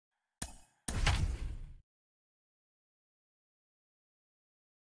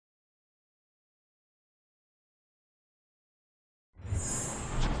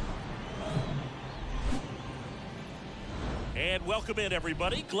welcome in,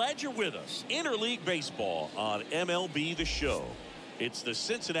 everybody. Glad you're with us. Interleague Baseball on MLB The Show. It's the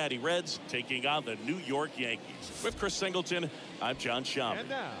Cincinnati Reds taking on the New York Yankees. With Chris Singleton, I'm John Schaum.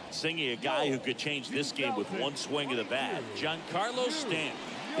 Singing a guy who could change this game with one swing of the bat, Giancarlo Stanton.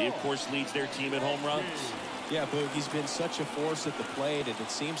 He, of course, leads their team in home runs. Yeah, Boog, he's been such a force at the plate, and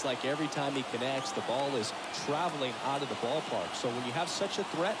it seems like every time he connects, the ball is traveling out of the ballpark. So when you have such a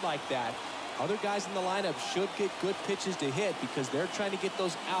threat like that, other guys in the lineup should get good pitches to hit because they're trying to get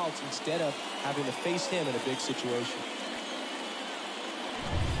those outs instead of having to face him in a big situation.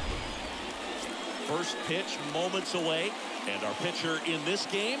 First pitch moments away, and our pitcher in this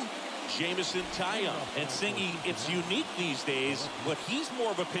game, Jameson Taillon. And Singy, it's unique these days, but he's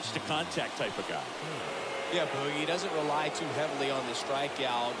more of a pitch to contact type of guy. Yeah, Boog, he doesn't rely too heavily on the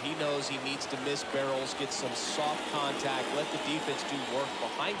strikeout. He knows he needs to miss barrels, get some soft contact, let the defense do work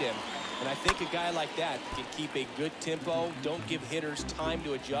behind him. And I think a guy like that can keep a good tempo, don't give hitters time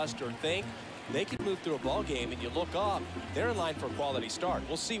to adjust or think. They can move through a ball game, and you look up, they're in line for a quality start.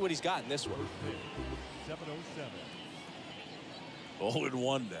 We'll see what he's got in this one. 7-0-7.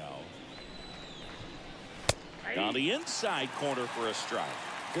 0-1 now. On the inside corner for a strike.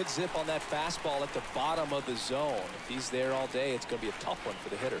 Good zip on that fastball at the bottom of the zone. If he's there all day, it's going to be a tough one for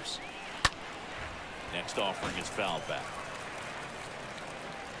the hitters. Next offering is fouled back.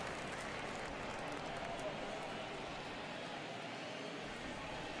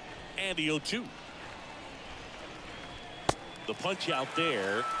 And the 0-2. The punch out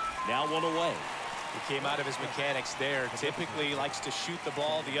there. Now one away. He came out of his mechanics there. Typically likes to shoot the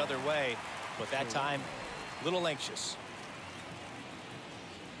ball the other way, but that time a little anxious.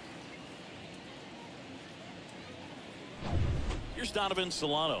 Here's Donovan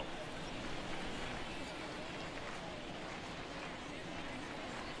Solano.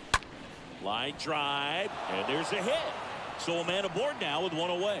 Line drive, and there's a hit. So a man aboard now with one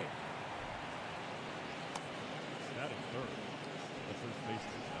away. Batting third, the first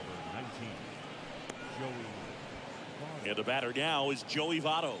baseman, number 19, Joey Votto. And the batter now is Joey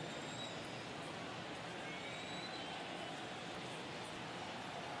Votto.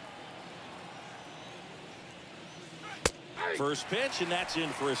 First pitch, and that's in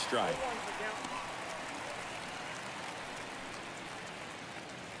for a strike.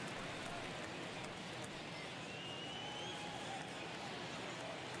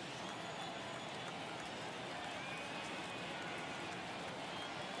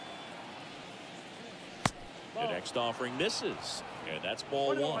 The next offering misses, and that's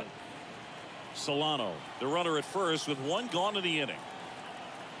ball one. Solano, the runner at first with one gone in the inning.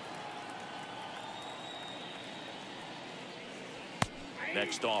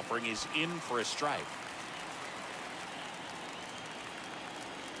 Next offering is in for a strike.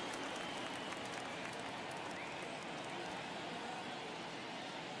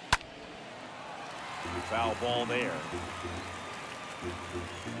 Foul ball there.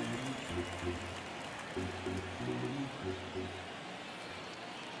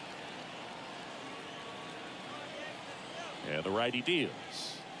 And the righty deals.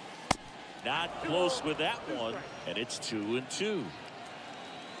 Not close with that one, and it's 2-2.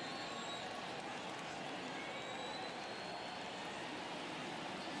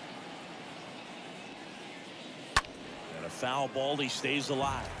 And a foul ball, he stays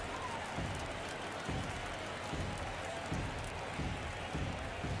alive.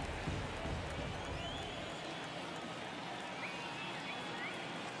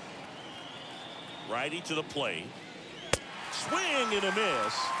 Righty to the plate. Swing and a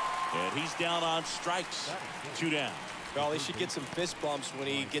miss. And he's down on strikes. 2 down. Well, he should get some fist bumps when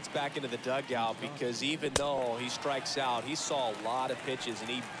he gets back into the dugout, because even though he strikes out, he saw a lot of pitches and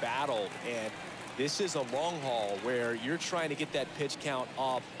he battled. And this is a long haul where you're trying to get that pitch count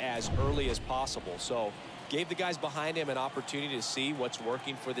up as early as possible. So gave the guys behind him an opportunity to see what's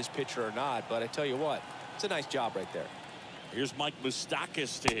working for this pitcher or not. But I tell you what, it's a nice job right there. Here's Mike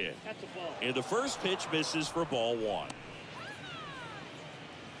Moustakas to hit. And the first pitch misses for ball one.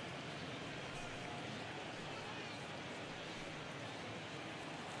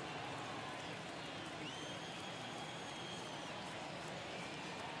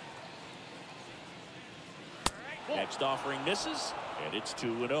 Next offering misses, and it's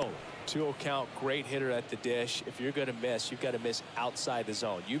 2-0. 2-0 count, great hitter at the dish. If you're going to miss, you've got to miss outside the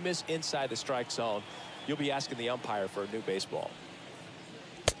zone. You miss inside the strike zone, you'll be asking the umpire for a new baseball.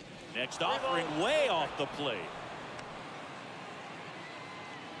 Next offering way off the plate.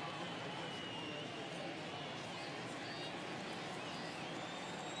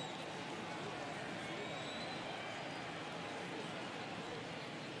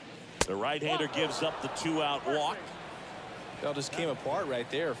 The right-hander gives up the 2-out walk. Well, just came apart right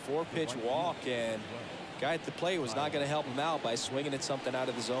there. 4-pitch walk, and guy at the plate was not going to help him out by swinging at something out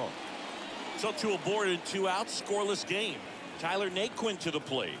of the zone. So 2 aboard and 2 out, scoreless game. Tyler Naquin to the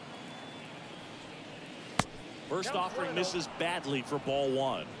plate. First offering misses badly for ball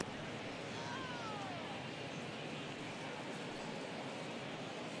 1.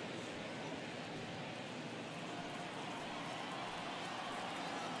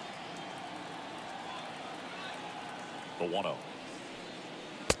 The 1-0.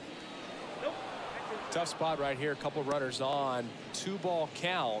 Tough spot right here. A couple runners on. 2-ball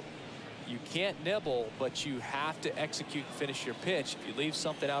count. You can't nibble, but you have to execute and finish your pitch. If you leave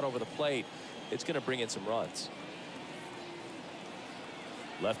something out over the plate, it's going to bring in some runs.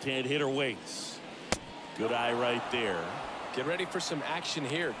 Left-hand hitter waits. Good eye right there. Get ready for some action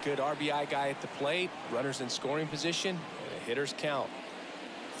here. Good RBI guy at the plate. Runners in scoring position. And a hitter's count.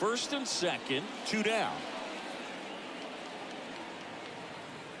 First and second, 2 down.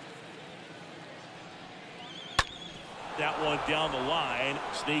 That one down the line,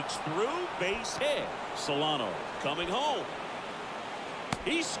 sneaks through, base hit. Solano coming home.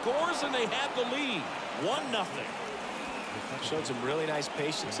 He scores and they have the lead. 1-0. Showed some really nice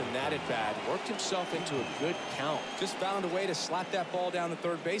patience in that at bat. Worked himself into a good count. Just found a way to slap that ball down the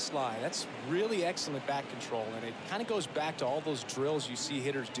third baseline. That's really excellent bat control, and it kind of goes back to all those drills you see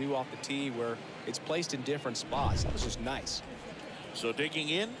hitters do off the tee where it's placed in different spots. That was just nice. So digging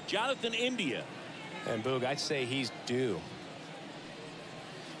in, Jonathan India. And Boog, I'd say he's due.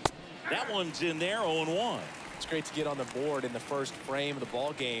 That one's in there, 0-1. It's great to get on the board in the first frame of the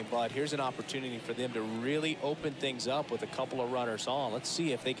ball game, but here's an opportunity for them to really open things up with a couple of runners on. Let's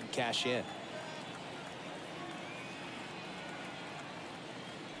see if they can cash in.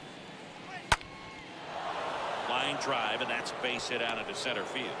 Line drive, and that's base hit out into center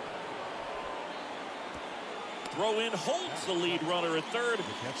field. Throw in holds the lead runner at third,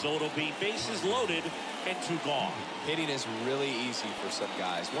 so it'll be bases loaded and 2 gone. Hitting is really easy for some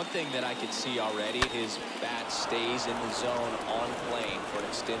guys. One thing that I can see already, his bat stays in the zone on plane for an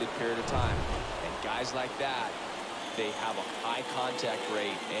extended period of time. And guys like that, they have a high contact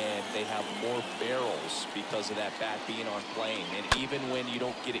rate and they have more barrels because of that bat being on plane. And even when you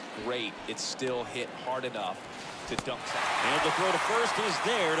don't get it great, it's still hit hard enough to dump that. And the throw to first is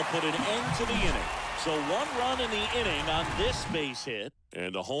there to put an end to the inning. So 1 run in the inning on this base hit,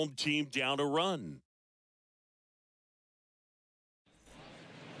 and the home team down a run.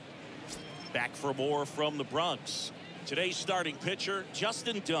 Back for more from the Bronx. Today's starting pitcher,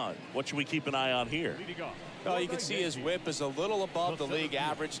 Justin Dunn. What should we keep an eye on here? Well, you can see his whip is a little above the league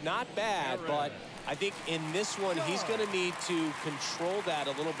average. Not bad, but I think in this one, he's going to need to control that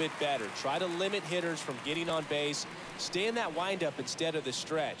a little bit better. Try to limit hitters from getting on base. Stay in that windup instead of the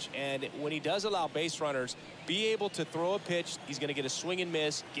stretch. And when he does allow base runners, be able to throw a pitch. He's going to get a swing and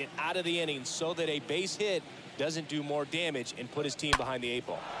miss, get out of the inning so that a base hit doesn't do more damage and put his team behind the 8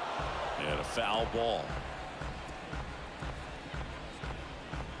 ball. And a foul ball.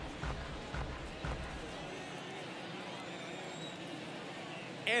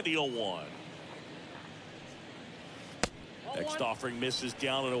 And the 0-1. Next offering misses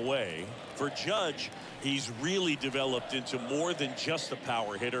down and away. For Judge, he's really developed into more than just a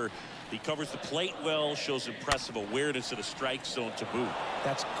power hitter. He covers the plate well, shows impressive awareness of the strike zone to boot.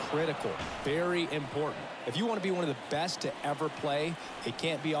 That's critical, very important. If you want to be one of the best to ever play, it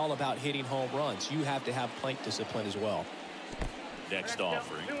can't be all about hitting home runs. You have to have plate discipline as well. Next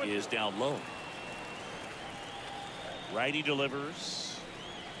offering is down low. Righty delivers.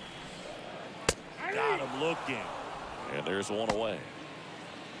 Got him looking. And there's one away.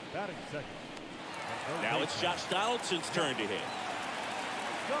 Batting second. Now it's Josh Donaldson's turn to hit.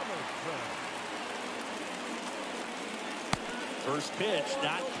 First pitch,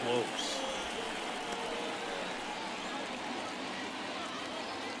 not close.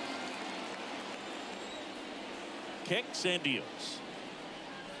 Kicks and deals.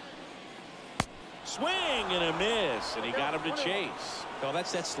 Swing and a miss, and he got him to chase. Well,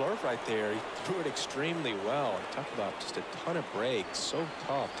 that's that slurve right there. He threw it extremely well. Talk about just a ton of breaks. So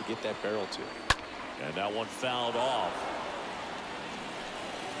tough to get that barrel to. And that one fouled off.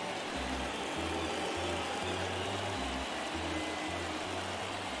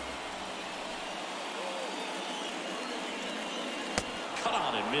 Cut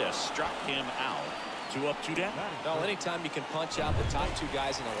on and miss. Struck him out. 2 up, 2 down. Well, anytime you can punch out the top 2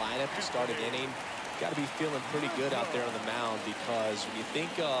 guys in the lineup to start an inning, got to be feeling pretty good out there on the mound, because when you think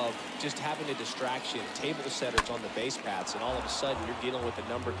of just having a distraction, table setters on the base paths, and all of a sudden you're dealing with the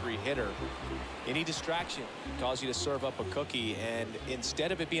number 3 hitter, any distraction can cause you to serve up a cookie, and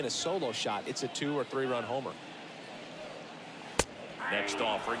instead of it being a solo shot, it's a 2 or 3 run homer. Next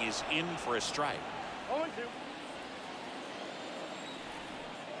offering is in for a strike. 0-2.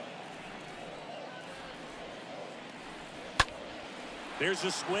 There's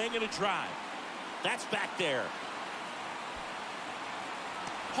a swing and a drive. That's back there.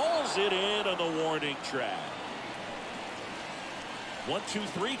 Pulls it in on the warning track.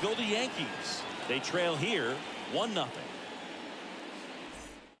 1-2-3 go the Yankees. They trail here 1-0.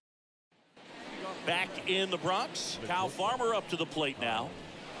 Back in the Bronx, Kyle Farmer up to the plate now.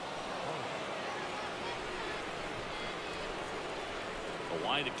 A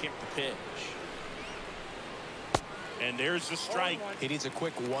line to kick the pitch. And there's the strike. He needs a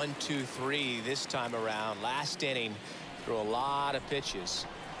quick 1-2-3 this time around. Last inning, threw a lot of pitches.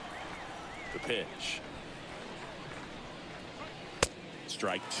 The pitch.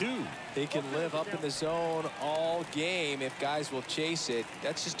 Strike two. He can live up in the zone all game if guys will chase it.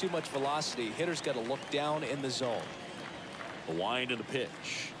 That's just too much velocity. Hitter's got to look down in the zone. The wind and the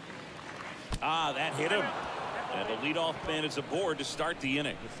pitch. That hit him. And the leadoff man is aboard to start the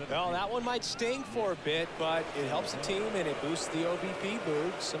inning. Well, that one might sting for a bit, but it helps the team and it boosts the OBP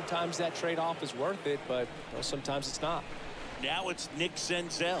boot. Sometimes that trade-off is worth it, but sometimes it's not. Now it's Nick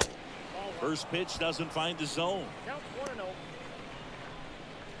Senzel. First pitch doesn't find the zone. Count 1-0.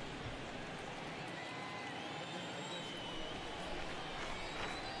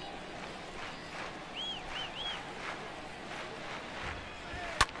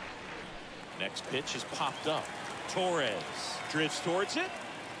 Next pitch is popped up. Torres drifts towards it.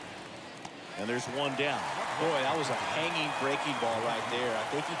 And there's one down. Boy, that was a hanging breaking ball right there. I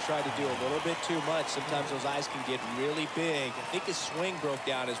think he tried to do a little bit too much. Sometimes those eyes can get really big. I think his swing broke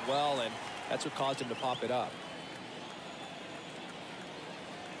down as well, and that's what caused him to pop it up.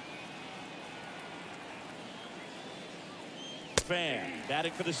 Fan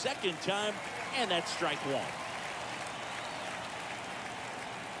batting for the second time, and that's strike one.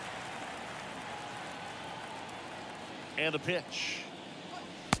 And the pitch.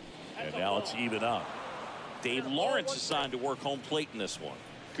 And now it's even up. Dave Lawrence assigned to work home plate in this one.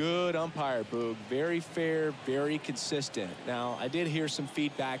 Good umpire, Boog. Very fair, very consistent. Now, I did hear some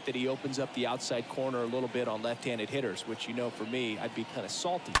feedback that he opens up the outside corner a little bit on left-handed hitters, which, for me, I'd be kind of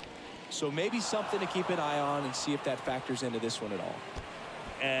salty. So maybe something to keep an eye on and see if that factors into this one at all.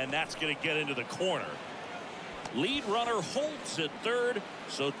 And that's going to get into the corner. Lead runner holds at third,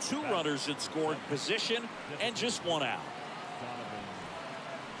 so two runners in scoring position and just one out.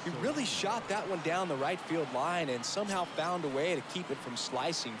 He really shot that one down the right field line and somehow found a way to keep it from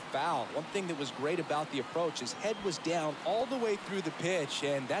slicing foul. One thing that was great about the approach, his head was down all the way through the pitch,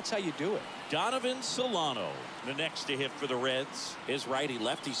 and that's how you do it. Donovan Solano, the next to hit for the Reds. His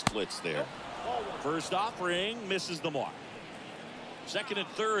righty-lefty splits there. First offering misses the mark. Second and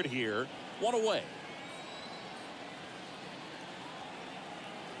third here, one away.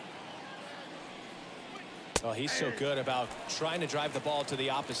 Well, he's so good about trying to drive the ball to the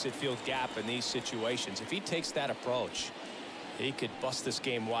opposite field gap in these situations. If he takes that approach, he could bust this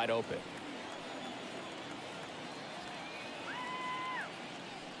game wide open.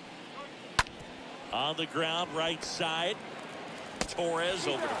 On the ground, right side. Torres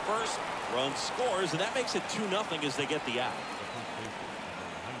over to first. Run scores, and that makes it 2-0 as they get the out.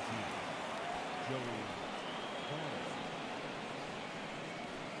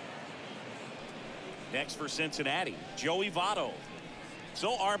 Next for Cincinnati, Joey Votto.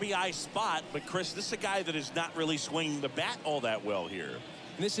 So RBI spot, but Chris, this is a guy that is not really swinging the bat all that well here.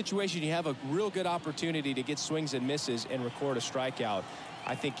 In this situation, you have a real good opportunity to get swings and misses and record a strikeout.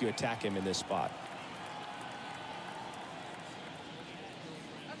 I think you attack him in this spot.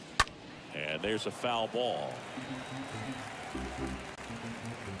 And there's a foul ball.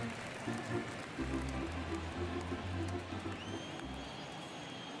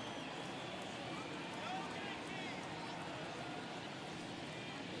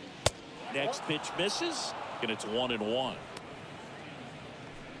 Next pitch misses, and it's 1-1.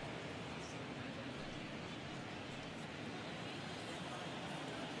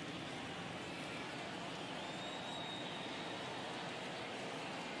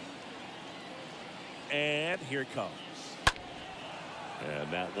 And here it comes. And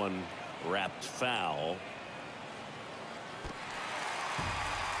that one wrapped foul.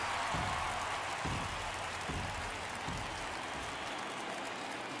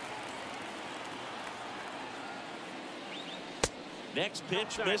 Next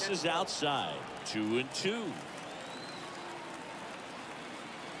pitch misses outside. 2-2.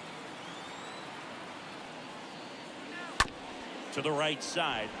 To the right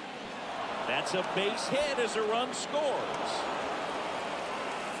side. That's a base hit as a run scores.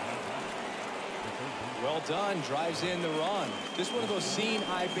 Well done. Drives in the run. Just one of those seeing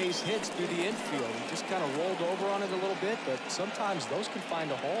high base hits through the infield. He just kind of rolled over on it a little bit, but sometimes those can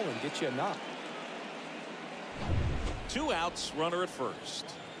find a hole and get you a knock. 2 outs, runner at first.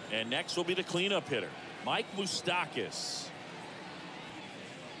 And next will be the cleanup hitter, Mike Moustakas.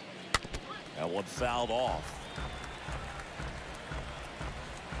 That one fouled off.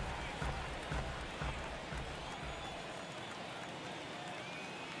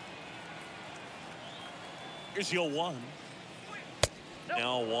 Here's your 1.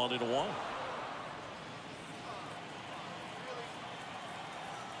 Now 1-1.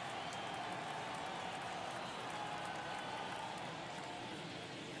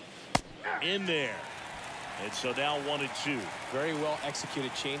 In there. And so now 1-2. Very well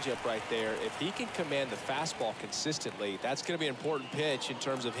executed changeup right there. If he can command the fastball consistently, that's going to be an important pitch in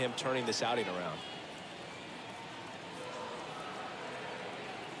terms of him turning this outing around.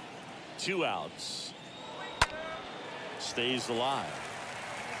 2 outs. Stays alive.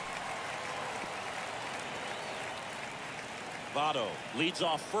 Votto leads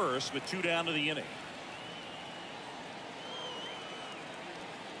off first with 2 down to the inning.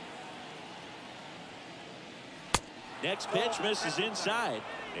 Next pitch misses inside,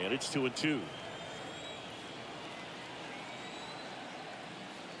 and it's 2-2.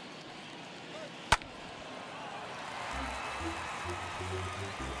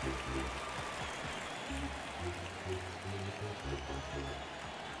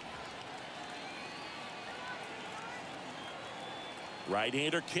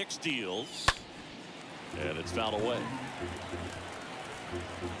 Right-hander kick steals, and it's fouled away.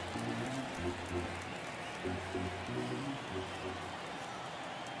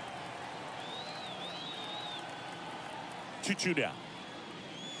 Two down.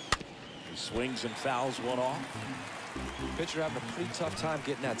 He swings and fouls one off. Pitcher having a pretty tough time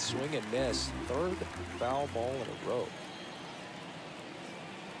getting that swing and miss. 3rd foul ball in a row.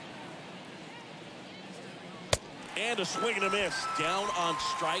 And a swing and a miss. Down on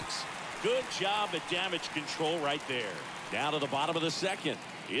strikes. Good job at damage control right there. Down to the bottom of the 2nd.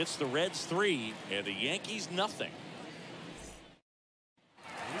 It's the Reds 3 and the Yankees nothing.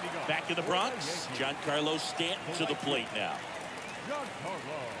 Back in the Bronx, Giancarlo Stanton to the plate now.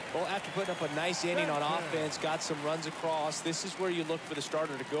 Well, after putting up a nice inning on offense, got some runs across, this is where you look for the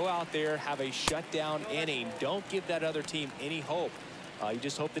starter to go out there, have a shutdown inning. Don't give that other team any hope. You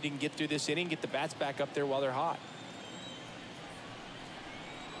just hope that he can get through this inning, get the bats back up there while they're hot.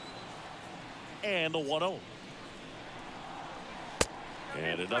 And the 1-0.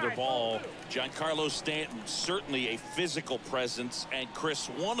 And another ball. Giancarlo Stanton, certainly a physical presence, and Chris,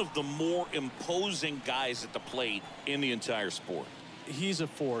 one of the more imposing guys at the plate in the entire sport. He's a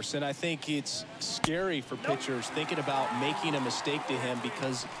force, and I think it's scary for pitchers thinking about making a mistake to him,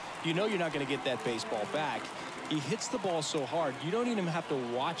 because you know you're not going to get that baseball back. He hits the ball so hard, you don't even have to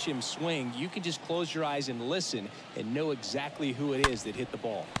watch him swing. You can just close your eyes and listen and know exactly who it is that hit the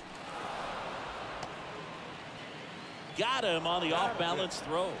ball. Got him on the off-balance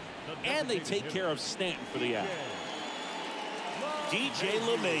throw. And they take care of Stanton for the out. DJ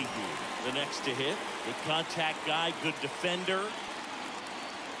LeMahieu, the next to hit. Good contact guy, good defender.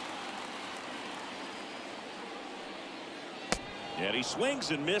 And he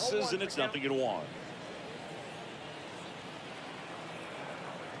swings and misses, and it's 0-1.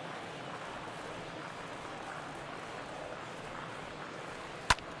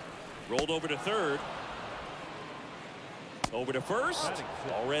 Rolled over to 3rd. Over to 1st.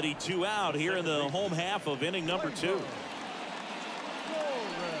 Already 2 out here in the home half of inning number 2.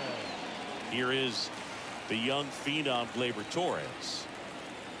 Here is the young phenom Gleyber Torres.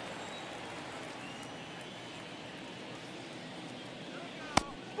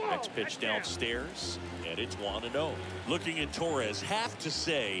 Next pitch downstairs, and it's 1-0. Looking at Torres, have to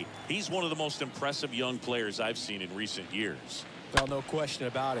say he's one of the most impressive young players I've seen in recent years. Well, no question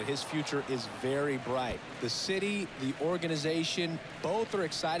about it. His future is very bright. The city, the organization, both are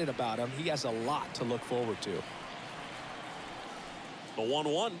excited about him. He has a lot to look forward to. The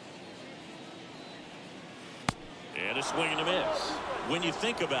 1-1. And a swing and a miss. When you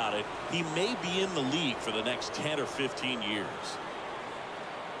think about it, he may be in the league for the next 10 or 15 years.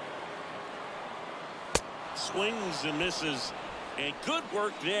 Swings and misses. And good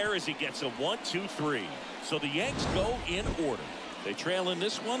work there as he gets a 1-2-3. So the Yanks go in order. They trail in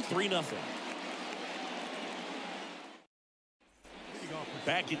this one 3-0.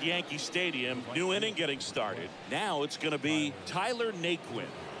 Back at Yankee Stadium, new inning getting started. Now it's going to be Tyler Naquin.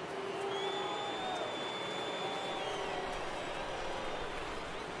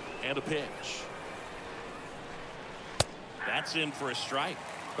 And a pitch. That's in for a strike.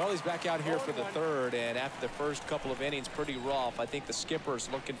 Well, he's back out here for the third, and after the first couple of innings, pretty rough. I think the skipper's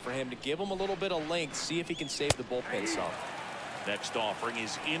looking for him to give him a little bit of length, see if he can save the bullpen some. Next offering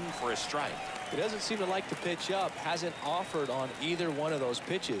is in for a strike. He doesn't seem to like to pitch up. Hasn't offered on either one of those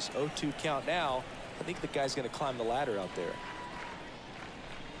pitches. 0-2 count now. I think the guy's going to climb the ladder out there.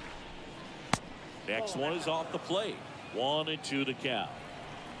 Next one is off the plate. 1-2 to count.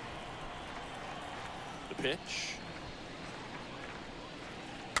 The pitch.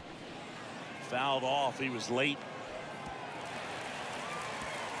 Fouled off. He was late.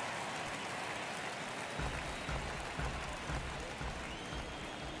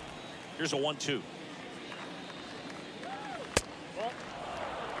 Here's a 1-2.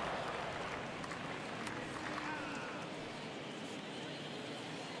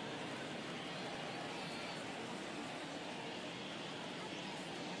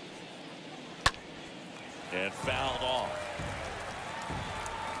 And fouled off.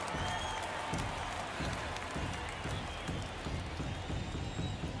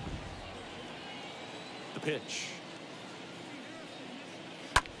 The pitch.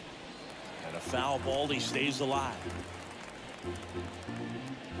 And a foul ball. He stays alive.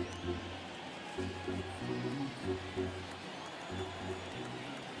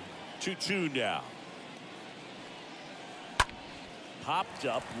 Two now. Popped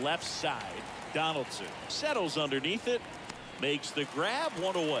up left side. Donaldson settles underneath it, makes the grab,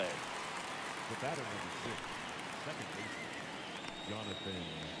 one away. The batter number 6, second baseman, Jonathan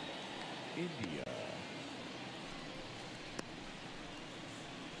India.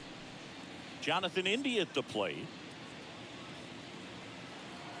 Jonathan India at the plate.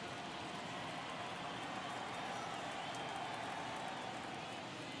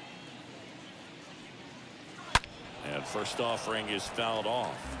 And first offering is fouled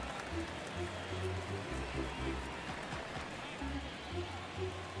off.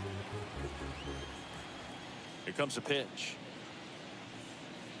 Here comes a pitch.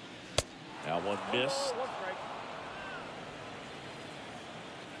 Now one missed.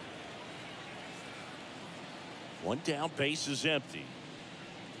 One down, base is empty.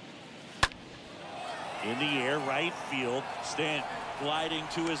 In the air, right field. Stanton gliding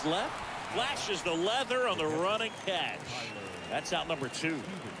to his left. Flashes the leather on the running catch. That's out number 2.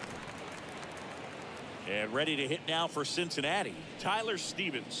 And ready to hit now for Cincinnati, Tyler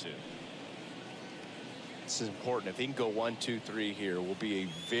Stevenson. This is important. If he can go 1, 2, 3 here, will be a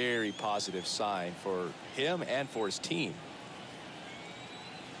very positive sign for him and for his team.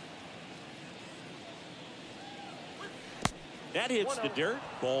 That hits the dirt.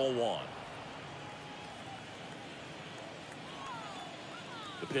 Ball 1.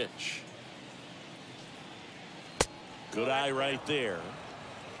 The pitch. Good eye right there.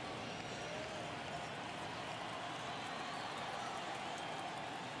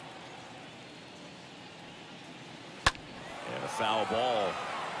 And a foul ball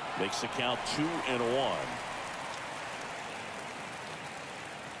makes the count 2-1.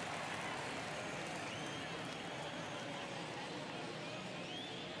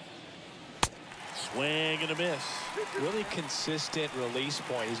 Swing and a miss. Really consistent release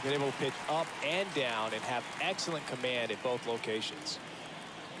point. He's been able to pitch up and down and have excellent command at both locations.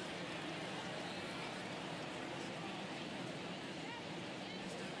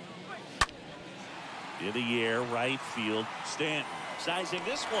 In the air, right field. Stanton sizing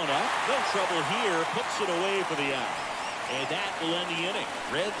this one up. No trouble here. Puts it away for the out. And that will end the inning.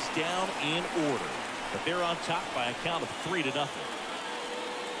 Reds down in order. But they're on top by a count of 3-0.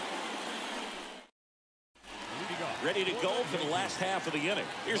 Ready to go for the last half of the inning.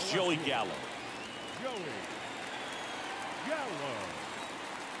 Here's Joey Gallo. Joey Gallo.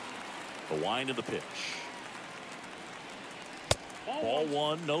 The wind of the pitch. Ball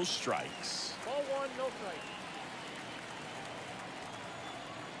 1, no strikes. Ball 1, no strikes.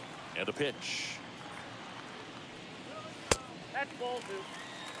 And the pitch. That's ball 2.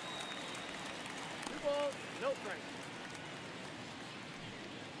 2 balls, no strikes.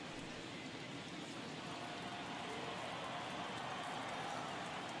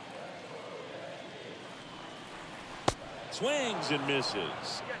 Swings and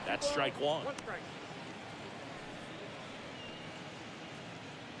misses. That's strike 1. 1 strike.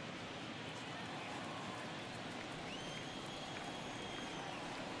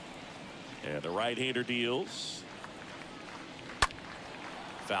 And the right-hander deals.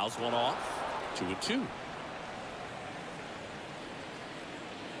 Fouls one off. 2-2.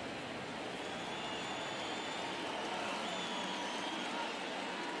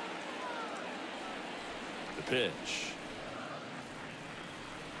 The pitch.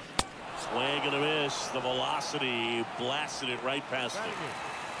 Swing and a miss. The velocity blasted it right past it.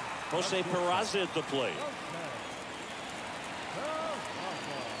 Jose Peraza at the plate.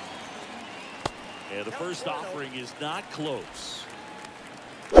 And the first offering is not close.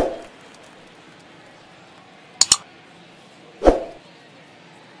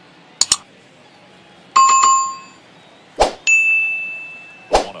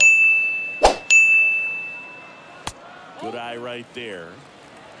 Good eye right there.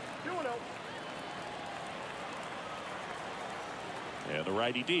 2-0. And the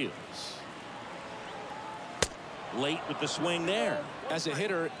righty deals. Late with the swing there. As a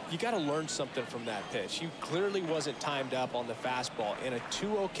hitter, you got to learn something from that pitch. He clearly wasn't timed up on the fastball. In a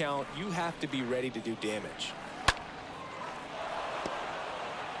 2-0 count, you have to be ready to do damage.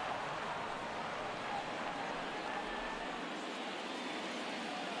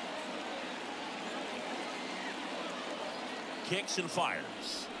 Kicks and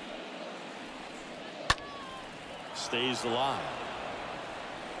fires. Stays alive.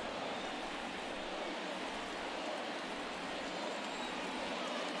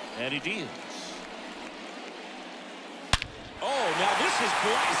 And he deals. Oh, now this is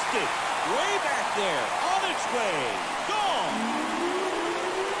blasted. Way back there. On its way. Gone.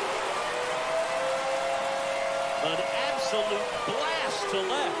 An absolute blast to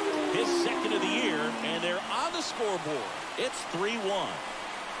left. His second of the year, and they're on the scoreboard. It's 3-1.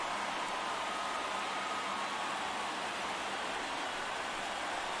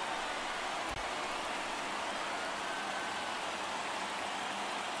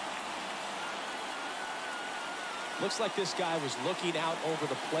 Looks like this guy was looking out over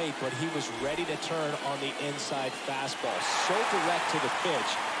the plate, but he was ready to turn on the inside fastball. So direct to the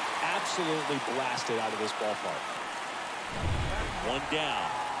pitch. Absolutely blasted out of this ballpark. One down.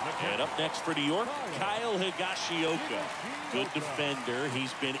 And up next for New York, Kyle Higashioka. Good defender.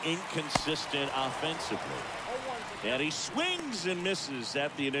 He's been inconsistent offensively. And he swings and misses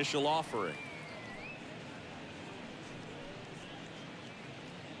at the initial offering.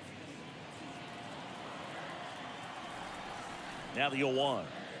 Now the 0-1.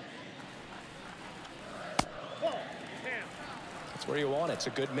 That's where you want it. It's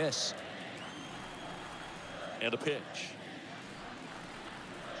a good miss. And a pitch.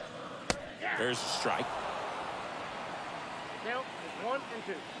 There's a strike. Count is 1 and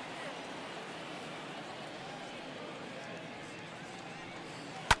 2.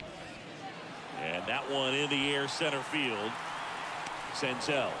 And that one in the air center field.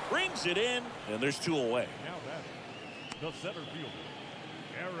 Senzel brings it in, and there's 2 away. Now that's the center fielder,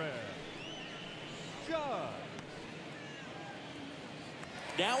 Aaron Judge.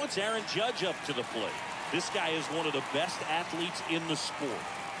 Now it's Aaron Judge up to the plate. This guy is one of the best athletes in the sport.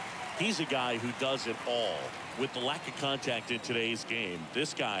 He's a guy who does it all. With the lack of contact in today's game,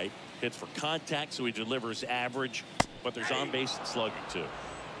 this guy hits for contact, so he delivers average, but there's on base and slugging too.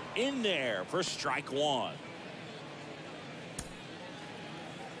 In there for strike 1.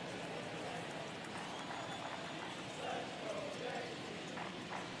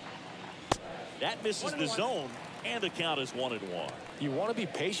 That misses the zone, and the count is 1-1. You want to be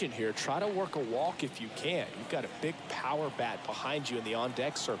patient here. Try to work a walk if you can. You've got a big power bat behind you in the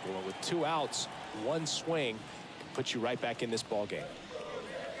on-deck circle, and with 2 outs, 1 swing can put you right back in this ball game.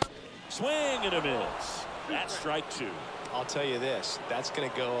 Swing and a miss. That's strike 2. I'll tell you this, that's going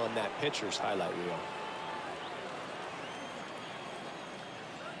to go on that pitcher's highlight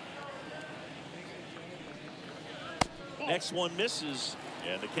reel. Next one misses,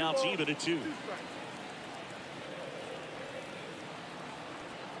 and the count's even at 2.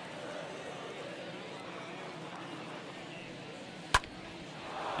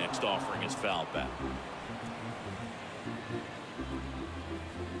 Next offering is fouled back.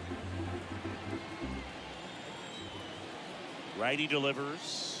 Righty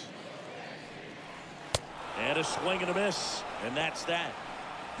delivers. And a swing and a miss. And that's that.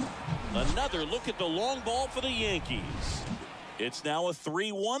 Another look at the long ball for the Yankees. It's now a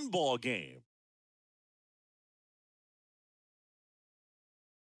 3-1 ball game.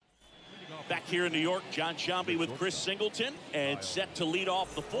 Back here in New York, John Sciambi with Chris Singleton, and set to lead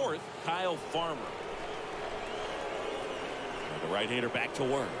off the 4th, Kyle Farmer. And the right-hander back to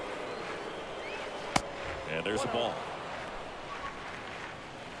work. And there's a ball.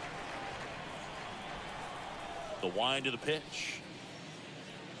 The wind of the pitch.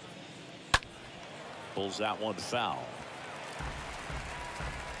 Pulls that one foul.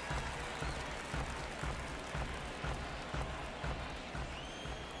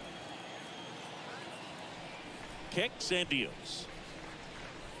 Kicks and deals.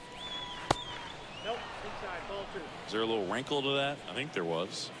 Nope, inside, ball 2. Is there a little wrinkle to that? I think there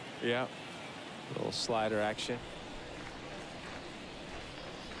was. Yeah. A little slider action.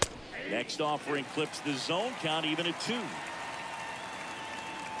 Next offering clips the zone count even at 2.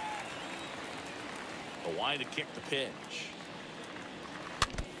 Away to kick the pitch.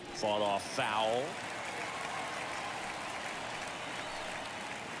 Fought off foul.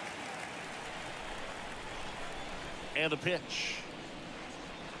 And the pitch.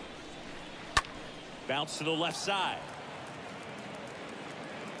 Bounce to the left side.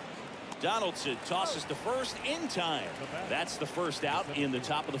 Donaldson tosses to first in time. That's the first out in the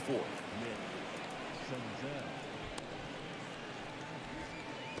top of the 4th.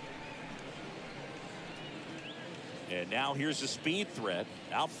 And now here's a speed threat.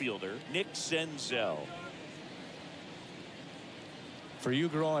 Outfielder Nick Senzel. For you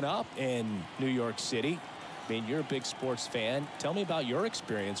growing up in New York City, I mean, you're a big sports fan. Tell me about your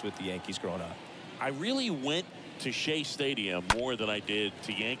experience with the Yankees growing up. I really went to Shea Stadium more than I did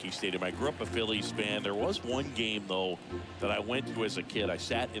to Yankee Stadium. I grew up a Phillies fan. There was one game, though, that I went to as a kid. I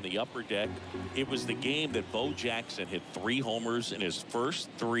sat in the upper deck. It was the game that Bo Jackson hit 3 homers in his first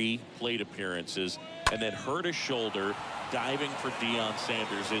 3 plate appearances and then hurt his shoulder diving for Deion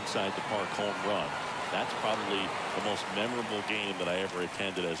Sanders inside the park home run. That's probably the most memorable game that I ever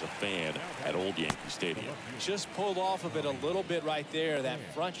attended as a fan at Old Yankee Stadium. Just pulled off of it a little bit right there. That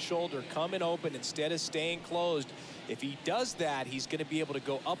front shoulder coming open instead of staying closed. If he does that, he's going to be able to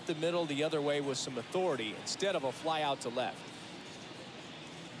go up the middle the other way with some authority instead of a fly out to left.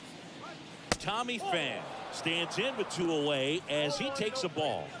 Tommy Pham stands in with 2 away as he takes a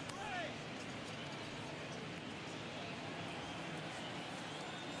ball.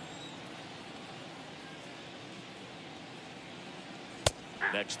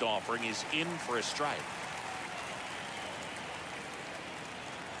 Next offering is in for a strike.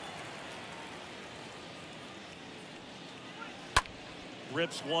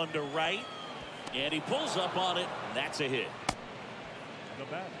 Rips one to right, and he pulls up on it, and that's a hit. The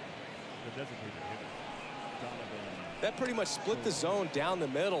batter, the designated hitter, Donovan. That pretty much split the zone down the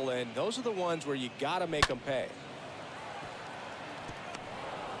middle, and those are the ones where you got to make them pay.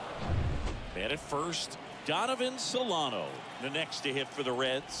 Man at first, Donovan Solano, the next to hit for the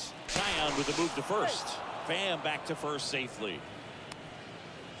Reds. Tyon with the move to first. Pham back to first safely.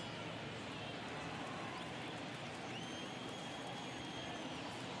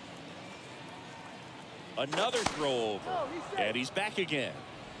 Another throw over, and he's back again.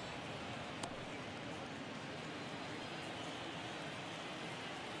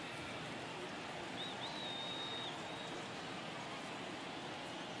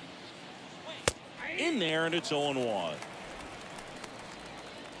 In there, and it's 0-1.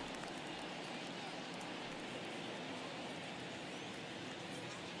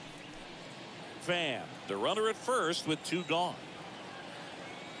 Pham, the runner at first with 2 gone.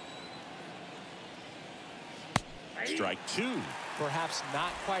 Strike 2. Perhaps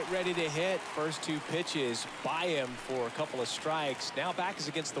not quite ready to hit. First 2 pitches by him for a couple of strikes. Now back is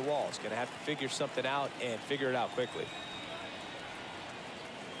against the wall. He's going to have to figure something out and figure it out quickly.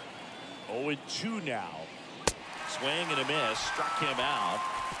 0-2 now. Swing and a miss. Struck him out.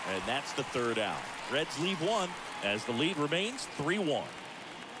 And that's the 3rd out. Reds leave 1 as the lead remains 3-1.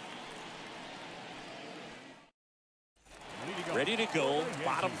 Ready to go.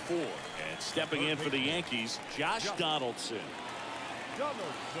 Bottom 4. And stepping in for the Yankees, Josh Donaldson.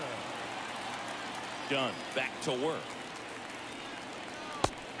 Done. Back to work.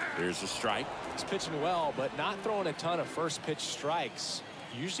 There's a strike. He's pitching well, but not throwing a ton of first pitch strikes.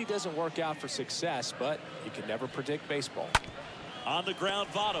 Usually doesn't work out for success, but you can never predict baseball. On the ground,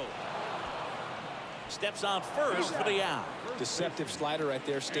 Votto steps on first for the out. Deceptive slider right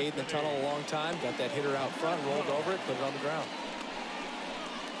there. Stayed in the tunnel a long time. Got that hitter out front, rolled over it, put it on the ground.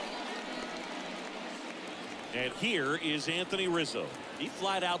 And here is Anthony Rizzo. He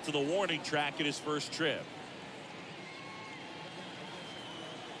flied out to the warning track at his first trip.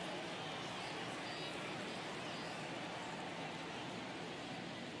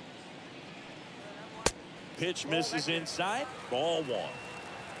 Pitch misses inside. Ball 1.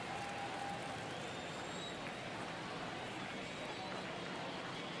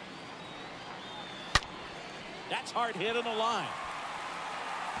 That's hard hit on the line.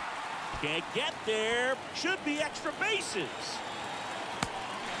 Can't get there. Should be extra bases.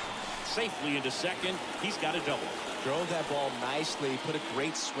 Safely into second. He's got a double. Drove that ball nicely, put a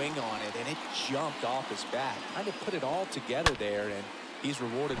great swing on it, and it jumped off his bat. Kind of put it all together there, and he's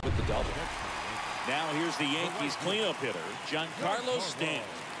rewarded with the double. Now here's the Yankees cleanup hitter, Giancarlo Stanton.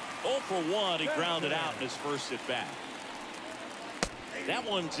 0 for 1. He grounded out in his first at bat. That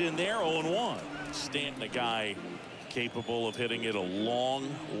one's in there. 0-1. Stanton, a guy capable of hitting it a long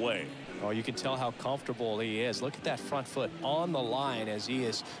way. Oh, you can tell how comfortable he is. Look at that front foot on the line as he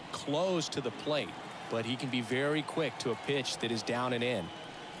is close to the plate. But he can be very quick to a pitch that is down and in.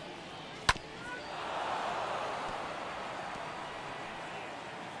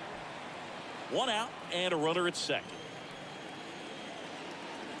 One out and a runner at second.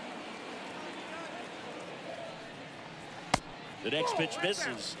 The next pitch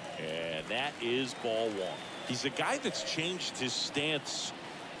misses, and that is ball one. He's a guy that's changed his stance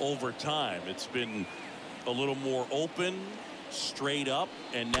over time. It's been a little more open, straight up,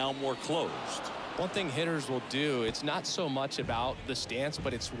 and now more closed. One thing hitters will do, it's not so much about the stance,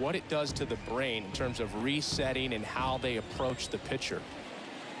 but it's what it does to the brain in terms of resetting and how they approach the pitcher.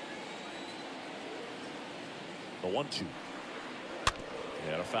 The 1-2.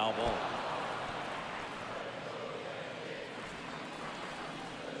 And a foul ball.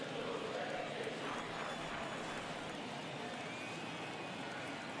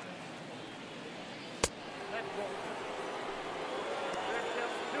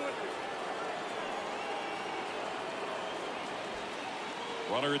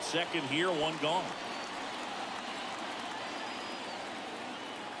 Runner at second here, one gone.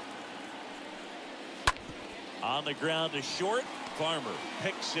 On the ground to short. Farmer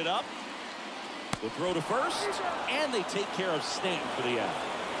picks it up. The throw to first, and they take care of Stanton for the out.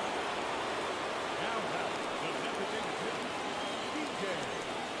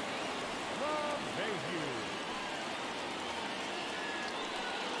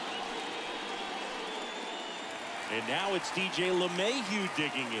 And now it's DJ LeMahieu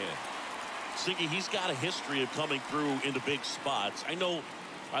digging in. Siggy, he's got a history of coming through into big spots. I know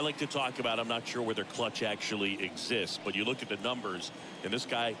I like to talk about, I'm not sure whether clutch actually exists, but you look at the numbers, and this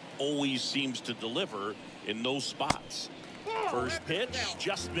guy always seems to deliver in those spots. First pitch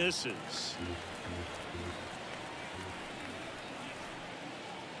just misses.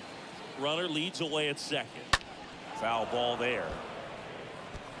 Runner leads away at second. Foul ball there.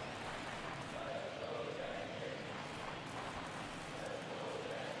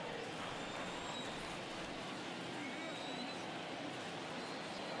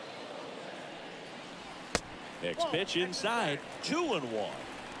 Next pitch inside, 2-1.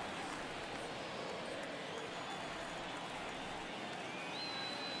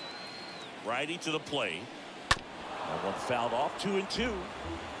 Righty to the plate. That one fouled off, 2-2.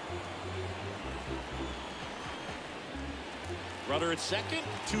 Runner at second,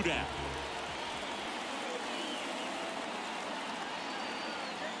 2 down.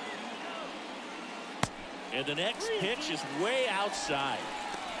 And the next pitch is way outside.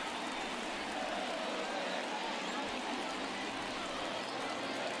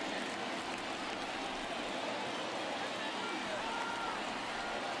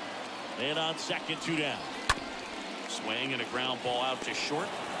 And on second, 2 down. Swing and a ground ball out to short.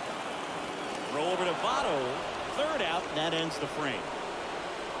 Throw over to Votto. Third out, and that ends the frame.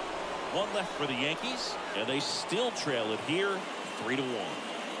 One left for the Yankees, and they still trail it here, 3-1.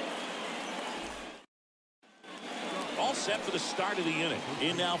 All set for the start of the inning.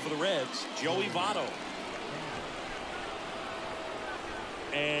 In now for the Reds, Joey Votto.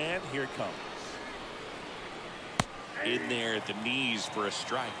 And here it comes. In there at the knees for a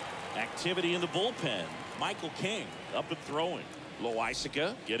strike. Activity in the bullpen. Michael King up and throwing.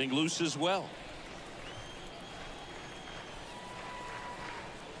 Loaisiga getting loose as well.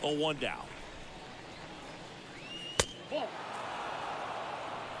 0-1 down.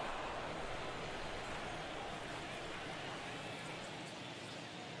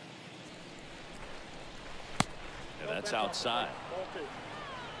 And that's outside.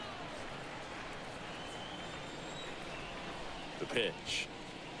 The pitch.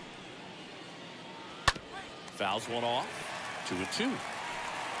 Fouls one off. 2-2.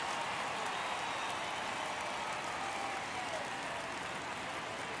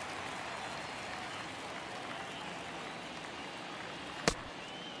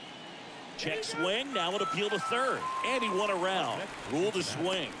 Check swing. Now an appeal to third. And he won around. Rule to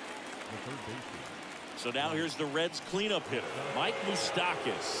swing. So now here's the Reds cleanup hitter, Mike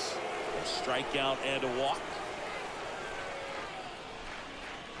Moustakas. A strikeout and a walk.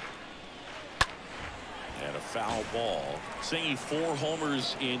 And a foul ball. Saying 4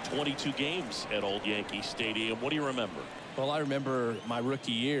 homers in 22 games at Old Yankee Stadium. What do you remember? Well, I remember my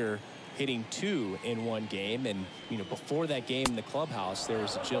rookie year hitting 2 in one game. And, you know, before that game in the clubhouse, there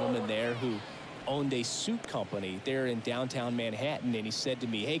was a gentleman there who owned a suit company there in downtown Manhattan. And he said to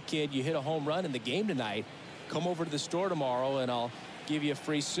me, "Hey, kid, you hit a home run in the game tonight. Come over to the store tomorrow and I'll give you a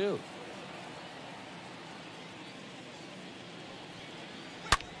free suit."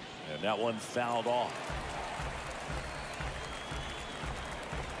 And that one fouled off.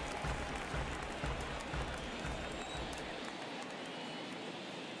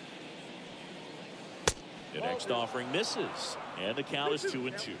 Next offering misses, and the count is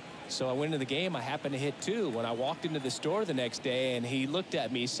 2-2. So I went into the game. I happened to hit 2. When I walked into the store the next day, and he looked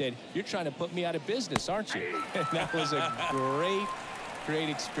at me, he said, "You're trying to put me out of business, aren't you?" And that was a great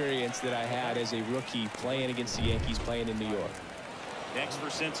experience that I had as a rookie playing against the Yankees, playing in New York. Next for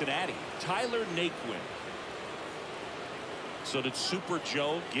Cincinnati, Tyler Naquin. So did Super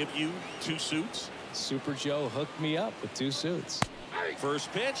Joe give you 2 suits? Super Joe hooked me up with 2 suits.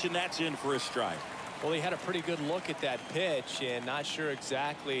 First pitch, and that's in for a strike. Well, he had a pretty good look at that pitch and not sure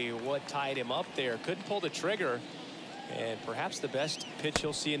exactly what tied him up there. Couldn't pull the trigger, and perhaps the best pitch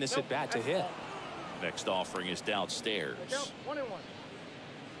he'll see in this at-bat to hit. Next offering is downstairs. 1-1.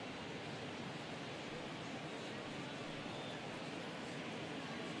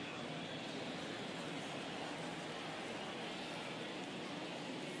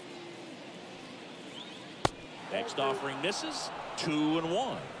 Next offering misses.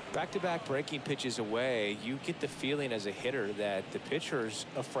 2-1. Back-to-back breaking pitches away, you get the feeling as a hitter that the pitcher's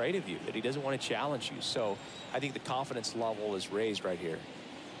afraid of you, that he doesn't want to challenge you. So I think the confidence level is raised right here.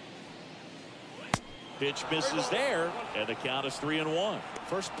 Pitch misses there, and the count is 3-1.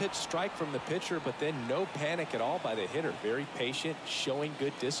 First pitch strike from the pitcher, but then no panic at all by the hitter. Very patient, showing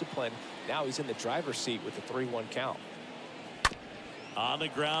good discipline. Now he's in the driver's seat with the 3-1 count. On the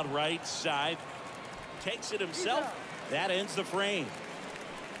ground, right side. Takes it himself. That ends the frame.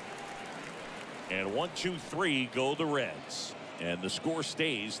 And 1, 2, 3 go the Reds. And the score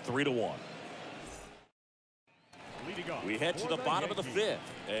stays 3-1. We head to the bottom of the 5th.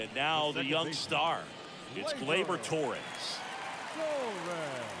 And now the young star. It's Gleyber Torres.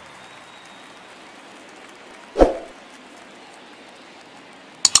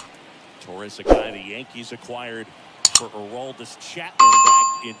 Torres, a guy the Yankees acquired for Aroldis Chapman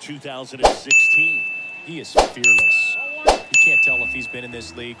back in 2016. He is fearless. You can't tell if he's been in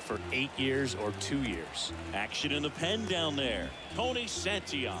this league for 8 years or 2 years. Action in the pen down there. Tony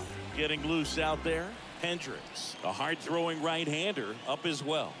Santillan getting loose out there. Hendricks, a hard-throwing right-hander, up as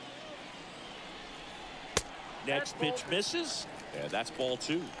well. Next pitch misses, and that's ball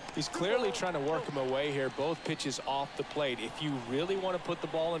 2. He's clearly trying to work him away here. Both pitches off the plate. If you really want to put the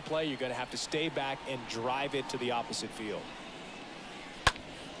ball in play, you're going to have to stay back and drive it to the opposite field.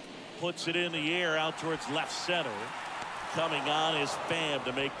 Puts it in the air out towards left center. Coming on is Pham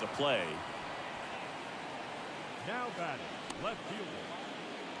to make the play. Now batting, left fielder,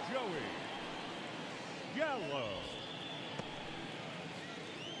 Joey Gallo.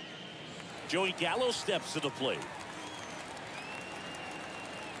 Joey Gallo steps to the plate.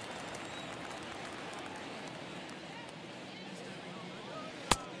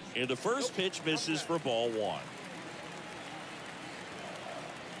 And the first pitch misses for ball 1.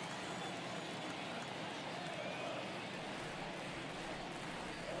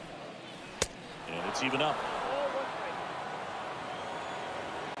 And it's even up.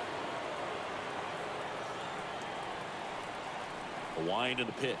 A wind and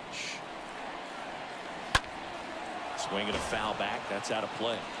a pitch. Swing and a foul back. That's out of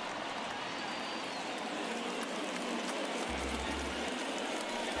play.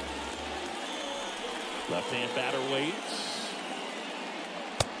 Left-hand batter waits.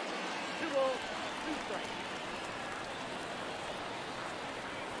 2 balls, 2 strikes.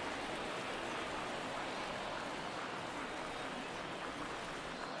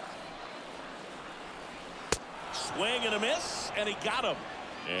 Swing and a miss, and he got him.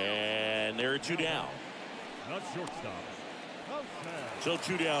 And there are 2 down. Not shortstop. So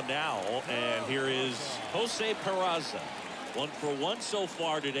 2 down now, and here is Jose Peraza. 1 for 1 so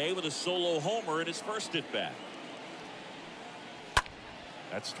far today with a solo homer in his first at bat.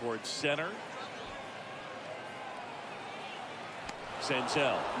 That's towards center.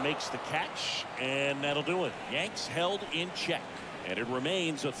 Senzel makes the catch, and that'll do it. Yanks held in check, and it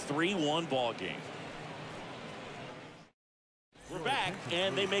remains a 3-1 ball game. We're back,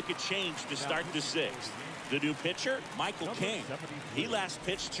 and they make a change to start the 6th. The new pitcher, Michael King. He last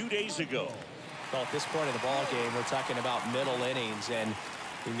pitched 2 days ago. Well, at this point in the ball game, we're talking about middle innings, and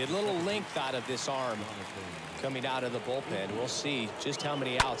we get a little length out of this arm coming out of the bullpen. We'll see just how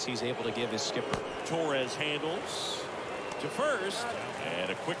many outs he's able to give his skipper. Torres handles to first,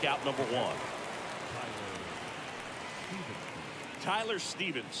 and a quick out, number 1. Tyler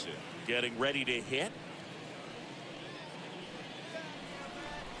Stevenson getting ready to hit.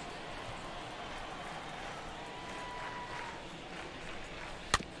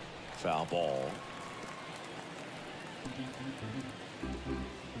 Foul ball.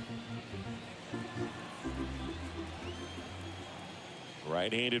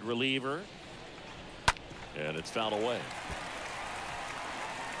 Right-handed reliever. And it's fouled away.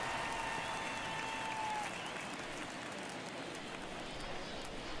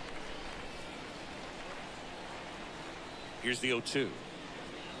 Here's the 0-2.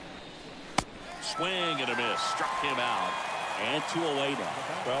 Swing and a miss. Struck him out. And 2 away now.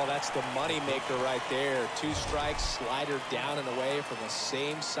 Well, that's the money maker right there. 2 strikes, slider down and away from the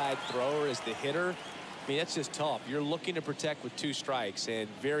same side thrower as the hitter. I mean, that's just tough. You're looking to protect with 2 strikes and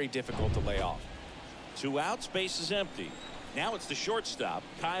very difficult to lay off. 2 outs, base is empty. Now it's the shortstop,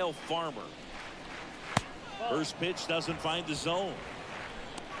 Kyle Farmer. First pitch doesn't find the zone.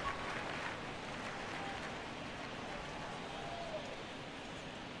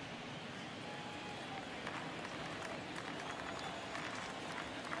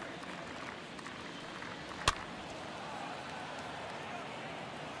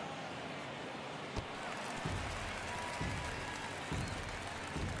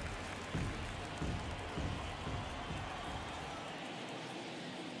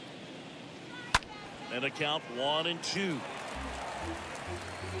 And a count 1-2.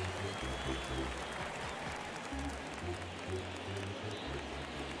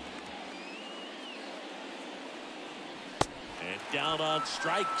 And down on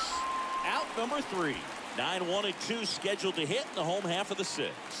strikes. Out number 3. 9-1-2 scheduled to hit in the home half of the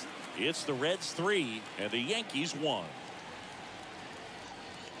 6th. It's the Reds 3 and the Yankees 1.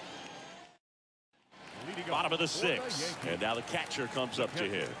 Bottom of the 6th, and now the catcher comes up to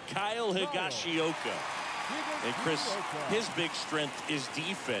hit. Kyle Higashioka. And Chris, his big strength is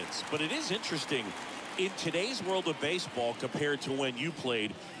defense, but it is interesting in today's world of baseball compared to when you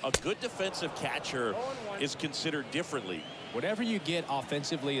played. A good defensive catcher is considered differently. Whatever you get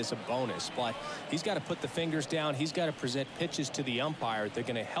offensively is a bonus, but he's got to put the fingers down. He's got to present pitches to the umpire. They're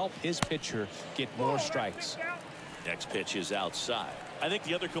going to help his pitcher get more strikes. Next pitch is outside. I think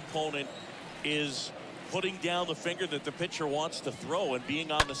the other component is putting down the finger that the pitcher wants to throw and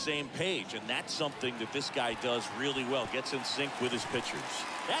being on the same page, and that's something that this guy does really well. Gets in sync with his pitchers.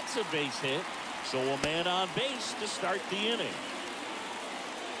 That's a base hit, so a man on base to start the inning.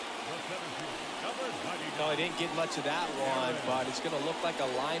 No, I didn't get much of that one, but it's going to look like a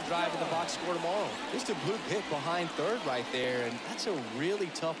line drive in the box score tomorrow. Just a blue hit behind third right there, and that's a really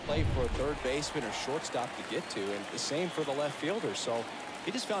tough play for a third baseman or shortstop to get to, and the same for the left fielder. So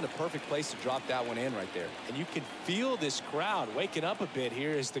he just found a perfect place to drop that one in right there. And you can feel this crowd waking up a bit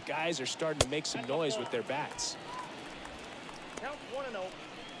here as the guys are starting to make some noise with their bats. Count 1-0.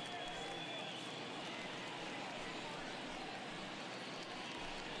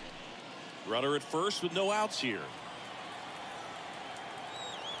 Runner at first with no outs here.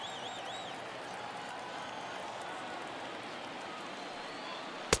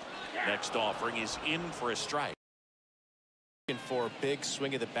 Next offering is in for a strike. For a big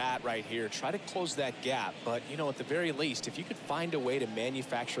swing of the bat right here. Try to close that gap, but you know, at the very least, if you could find a way to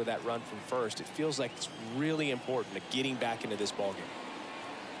manufacture that run from first, it feels like it's really important to getting back into this ballgame.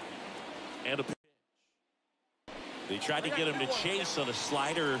 And a pitch. They tried to get him to chase on a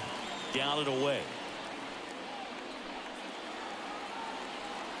slider down and away.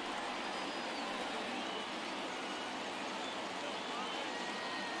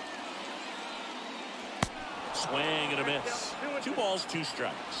 Swing and a miss. 2 balls, 2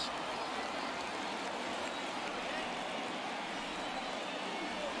 strikes.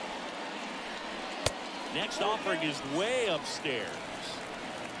 Next offering is way upstairs.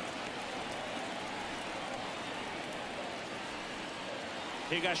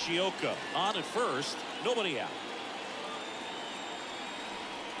 Higashioka on at first, nobody out.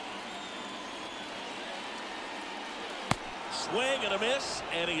 Swing and a miss,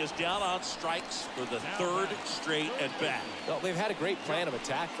 and he is down on strikes for the 3rd straight at bat. Well, they've had a great plan of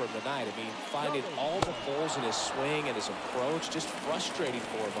attack for him tonight. I mean, finding all the holes in his swing and his approach, just frustrating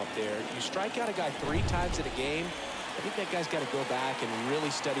for him up there. You strike out a guy 3 times in a game, I think that guy's got to go back and really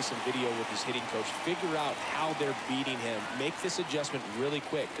study some video with his hitting coach, figure out how they're beating him, make this adjustment really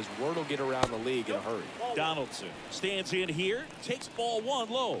quick, because word will get around the league in a hurry. Donaldson stands in here, takes ball 1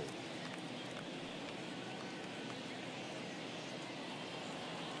 low.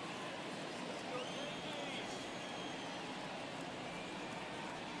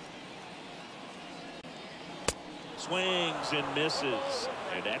 Swings and misses,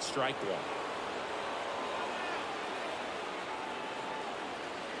 and that's strike 1.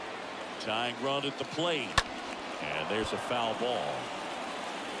 Tying run at the plate, and there's a foul ball.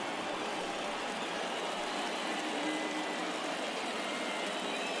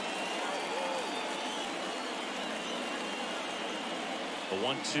 A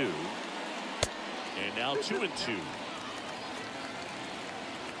 1-2, and now 2-2.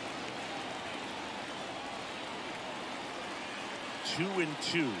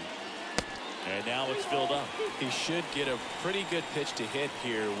 2-2. And now it's filled up. He should get a pretty good pitch to hit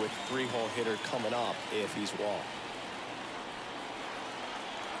here with 3-hole hitter coming up if he's walked.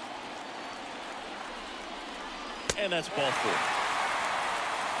 And that's ball 4.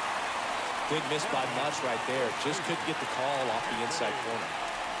 Didn't miss by much right there. Just couldn't get the call off the inside corner.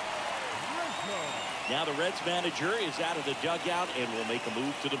 Now the Reds manager is out of the dugout and will make a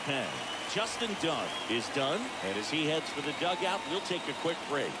move to the pen. Justin Dunn is done, and as he heads for the dugout, we'll take a quick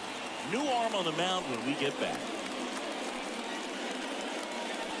break. New arm on the mound when we get back.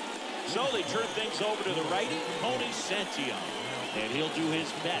 So they turn things over to the righty, Tony Santillan, and he'll do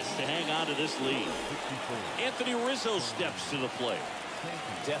his best to hang on to this lead. Anthony Rizzo steps to the plate.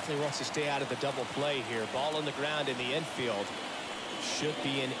 Definitely wants to stay out of the double play here. Ball on the ground in the infield. Should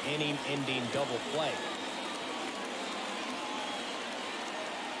be an inning-ending double play.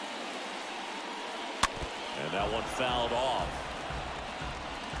 And that one fouled off.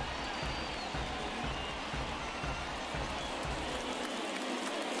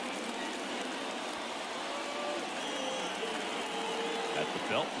 At the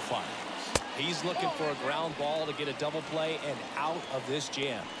belt and fires. He's looking for a ground ball to get a double play and out of this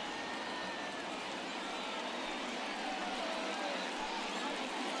jam.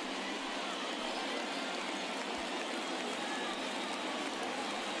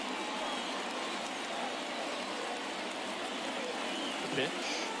 Pitch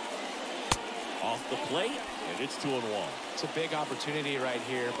off the plate, and it's 2-1. It's a big opportunity right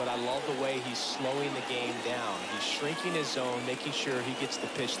here, but I love the way he's slowing the game down. He's shrinking his zone, making sure he gets the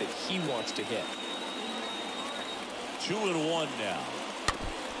pitch that he wants to hit. 2-1 now,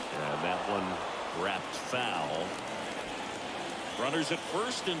 and that one wrapped foul. Runners at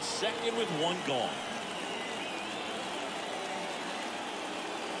first and second with one gone.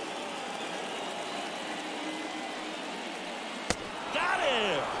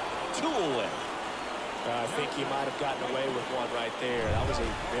 Two away. I think he might have gotten away with one right there. That was a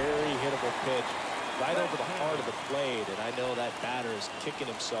very hittable pitch right over the heart of the plate, and I know that batter is kicking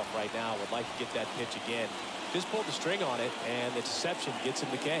himself right now. Would like to get that pitch again. Just pulled the string on it, and the deception gets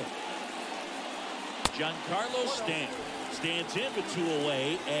him the K. Giancarlo Stanton stands in with 2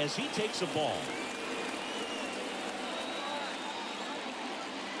 away as he takes a ball.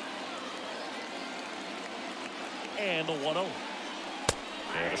 And the 1-0.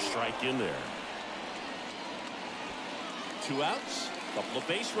 And a strike in there. 2 outs. Couple of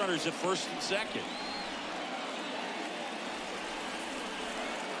base runners at first and second.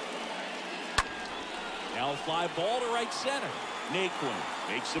 Now a fly ball to right center. Naquin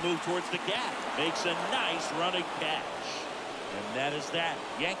makes a move towards the gap. Makes a nice running catch. And that is that.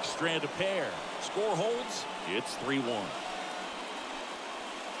 Yanks strand a pair. Score holds. It's 3-1.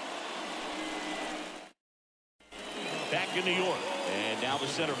 Back in New York. And now the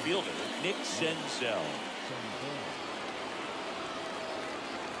center fielder, Nick Senzel.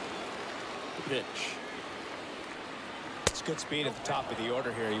 The pitch. It's good speed at the top of the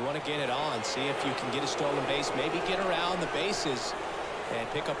order here. You want to get it on, see if you can get a stolen base, maybe get around the bases and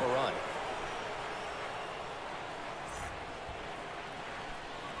pick up a run.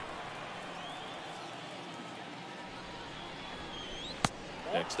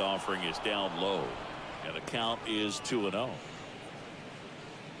 Next offering is down low, and the count is 2-0.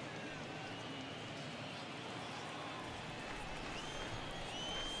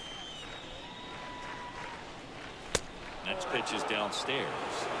 Next pitch is downstairs.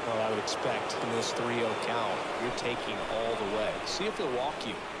 Well, I would expect in this 3-0 count, you're taking all the way. See if he'll walk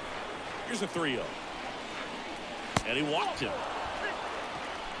you. Here's a 3-0. And he walked him.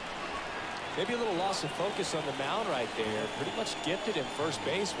 Maybe a little loss of focus on the mound right there. Pretty much gifted him first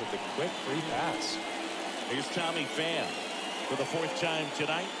base with a quick free pass. Here's Tommy Pham for the 4th time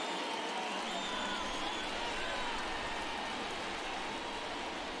tonight.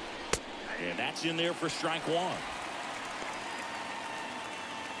 And that's in there for strike 1.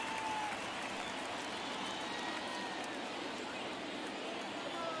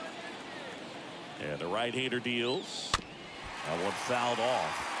 And the right-hander deals. That one fouled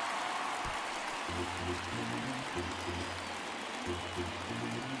off.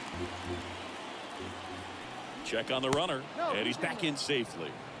 Check on the runner, and he's back in safely.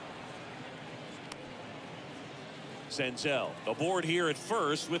 Senzel aboard here at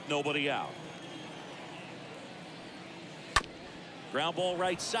first with nobody out. Ground ball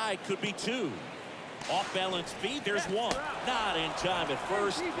right side, could be 2. Off balance feed, there's 1. Not in time at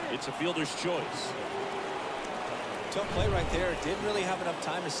first. It's a fielder's choice. Tough play right there. Didn't really have enough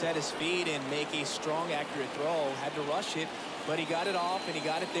time to set his feet and make a strong, accurate throw. Had to rush it, but he got it off, and he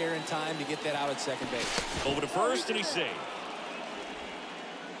got it there in time to get that out at second base. Over to first, and he's safe.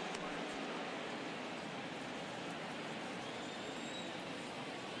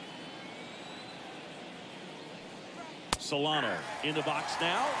 Solano in the box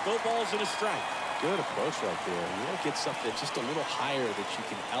now. No balls and a strike. Good approach right there. You want to get something just a little higher that you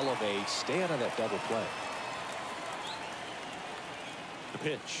can elevate. Stay out of that double play. The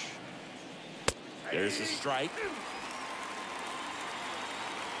pitch. There's a strike.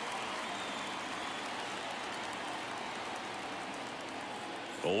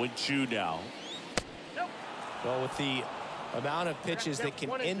 Going 2 now. Well, with the amount of pitches that can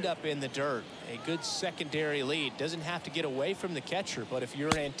end up in the dirt, a good secondary lead doesn't have to get away from the catcher, but if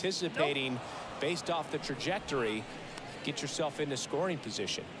you're anticipating based off the trajectory, get yourself into scoring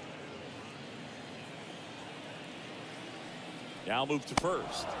position. Now move to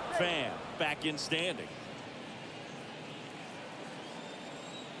first. Fan back in standing.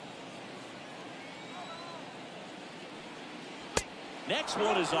 Next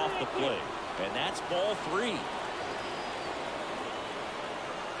one is off the plate, and that's ball 3.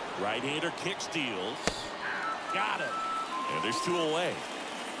 Right-hander kick steals. Got him. And there's 2 away.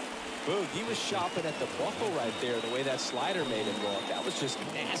 Boog, he was shopping at the buckle right there, the way that slider made him look. That was just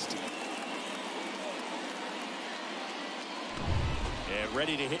nasty. And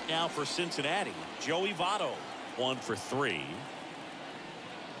ready to hit now for Cincinnati, Joey Votto. 1 for 3.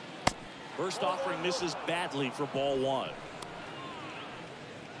 First offering misses badly for ball 1.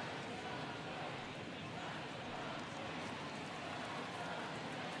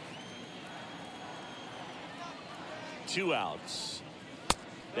 Two outs.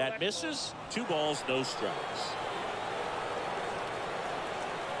 That misses. 2 balls, no strikes.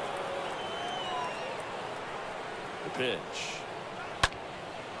 The pitch.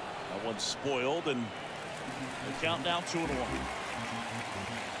 That one's spoiled, and the count now 2-1.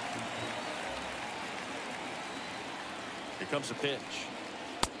 Here comes the pitch.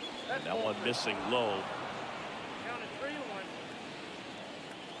 And that one missing low. Counted 3-1.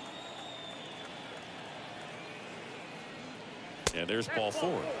 And there's ball 4.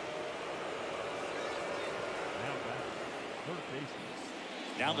 Now back, third baseman.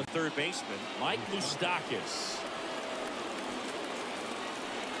 Now the third baseman, Mike Moustakas.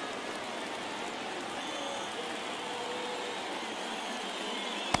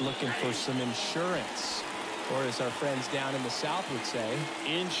 Looking for some insurance, or as our friends down in the South would say,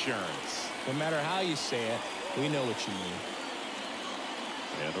 Insurance. no matter how you say it, we know what you mean.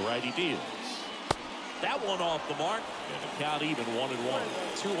 And the righty deals. That one off the mark, and the count even 1-1.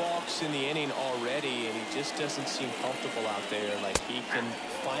 2 walks in the inning already, and he just doesn't seem comfortable out there. Like he can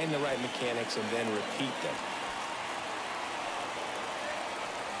find the right mechanics and then repeat them.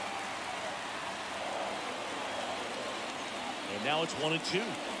 And now it's 1-2.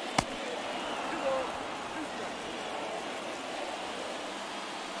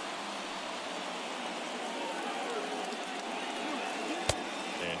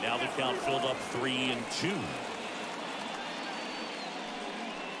 And now the count filled up 3-2.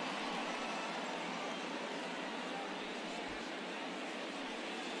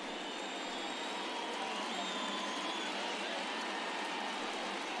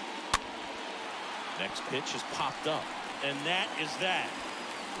 Next pitch is popped up, and that is that.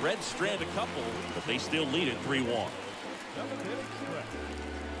 Reds strand a couple, but they still lead it 3-1.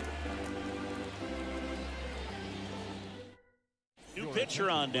 New pitcher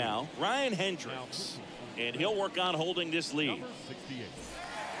on now, Ryan Hendricks, and he'll work on holding this lead.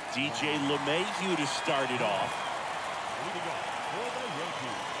 DJ LeMahieu to start it off. Leading off for the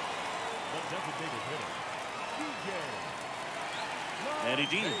Yankees, the designated hitter, And he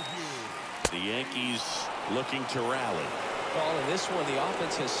deals. The Yankees looking to rally. Well, in this one, the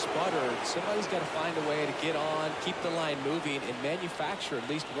offense has sputtered. Somebody's got to find a way to get on, keep the line moving, and manufacture at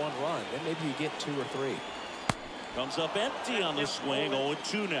least 1 run. Then maybe you get 2 or 3. Comes up empty on the swing,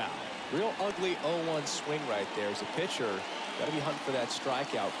 0-2 now. Real ugly 0-1 swing right there. As a pitcher, got to be hunting for that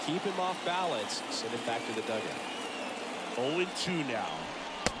strikeout. Keep him off balance. Send him back to the dugout. 0-2 now.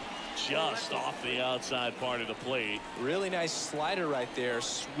 Just off the outside part of the plate. Really nice slider right there,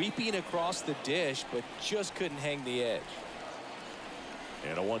 sweeping across the dish, but just couldn't hang the edge.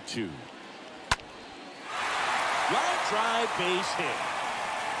 And a 1-2. Line drive, base hit.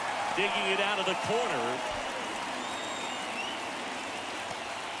 Digging it out of the corner.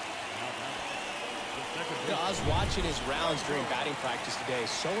 I was watching his rounds during batting practice today.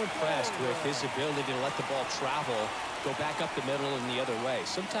 So impressed with his ability to let the ball travel, go back up the middle and the other way.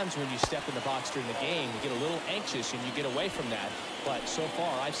 Sometimes when you step in the box during the game, you get a little anxious and you get away from that. But so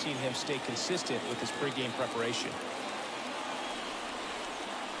far, I've seen him stay consistent with his pregame preparation.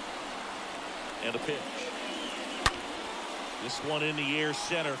 And a pitch. This one in the air,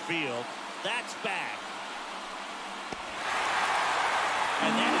 center field. That's back.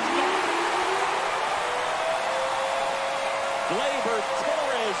 And that is gone. Gleyber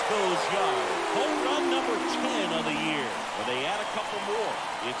Torres almost goes yard. Home run number 10 of the year. And they add a couple more.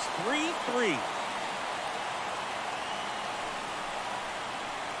 It's 3-3.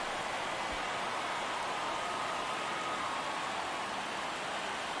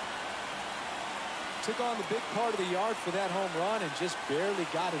 Took on the big part of the yard for that home run and just barely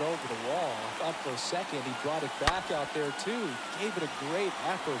got it over the wall. I thought for a second he brought it back out there too. Gave it a great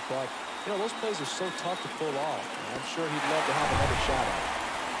effort, but you know, those plays are so tough to pull off. I'm sure he'd love to have another shot at it.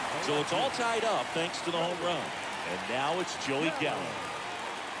 So it's all tied up thanks to the home run. And now it's Joey Gallo.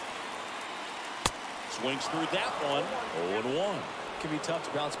 Swings through that one. 0-1. Can be tough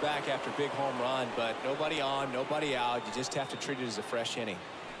to bounce back after a big home run, but nobody on, nobody out. You just have to treat it as a fresh inning.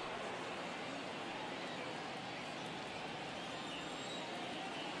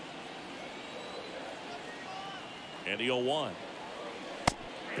 And the 0-1.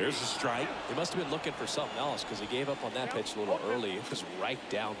 There's a strike. He must have been looking for something else because he gave up on that pitch a little early. It was right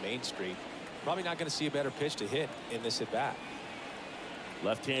down Main Street. Probably not going to see a better pitch to hit in this at bat.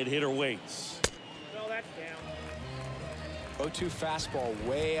 Left-hand hitter waits. Well, that's down. 0-2 fastball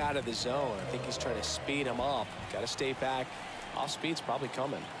way out of the zone. I think he's trying to speed him up. Got to stay back. Off speed's probably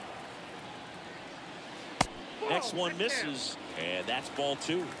coming. Next one misses, and that's ball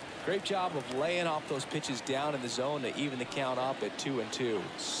 2. Great job of laying off those pitches down in the zone to even the count up at 2-2.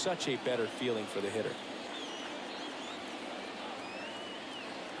 Such a better feeling for the hitter.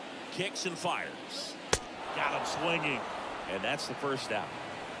 Kicks and fires. Got him swinging, and that's the first out.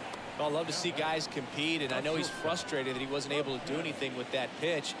 Well, I love to see guys compete, and I know he's frustrated that he wasn't able to do anything with that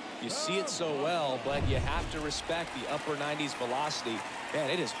pitch. You see it so well, but you have to respect the upper 90s velocity. Man,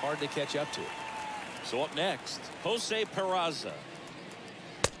 it is hard to catch up to. So up next, Jose Peraza.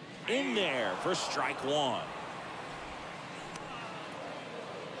 In there for strike 1.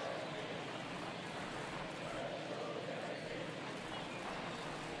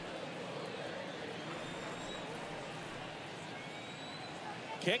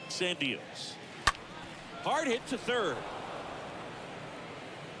 Kicks and deals. Hard hit to third.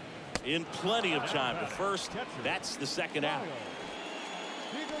 In plenty of time to first. That's the second out.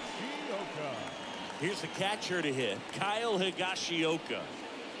 Here's the catcher to hit, Kyle Higashioka.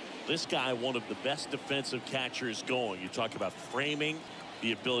 This guy, one of the best defensive catchers going. You talk about framing,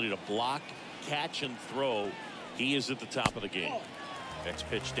 the ability to block, catch, and throw. He is at the top of the game. Next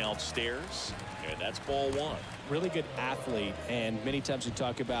pitch downstairs, and that's ball 1. Really good athlete, and many times we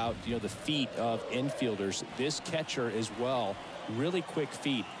talk about, you know, the feet of infielders. This catcher as well, really quick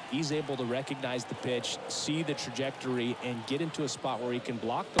feet. He's able to recognize the pitch, see the trajectory, and get into a spot where he can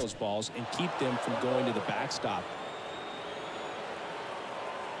block those balls and keep them from going to the backstop.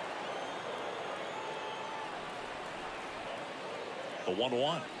 The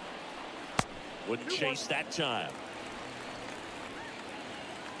 1-1. Wouldn't chase that time.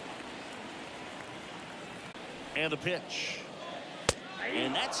 And the pitch.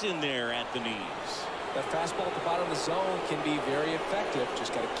 And that's in there at the knees. That fastball at the bottom of the zone can be very effective.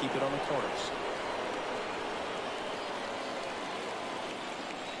 Just got to keep it on the corners.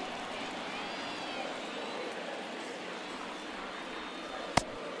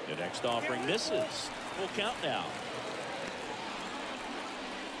 The next offering misses. Full count now.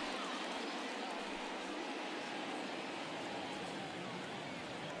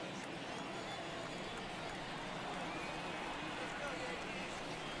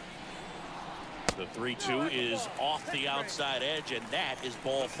 The 3-2 is off the outside edge, and that is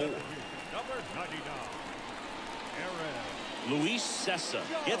ball 4. Number 99. Luis Cessa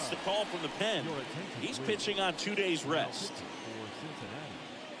gets the call from the pen. He's pitching on 2 days rest. For Cincinnati,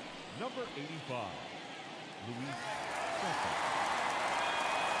 number 85, Luis Cessa.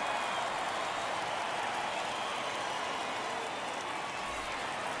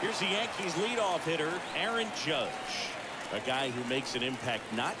 Here's the Yankees leadoff hitter, Aaron Judge. A guy who makes an impact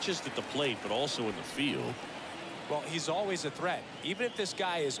not just at the plate, but also in the field. Well, he's always a threat. Even if this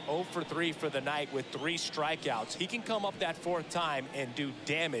guy is 0 for 3 for the night with 3 strikeouts, he can come up that 4th time and do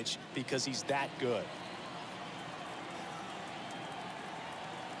damage because he's that good.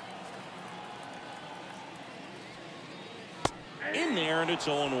 In there, and it's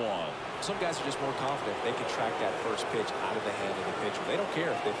 0-1. Some guys are just more confident they can track that first pitch out of the hand of the pitcher. They don't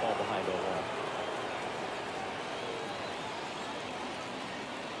care if they fall behind 0-1.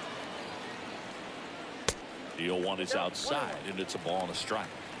 The 0-1 is outside, and it's a ball and a strike.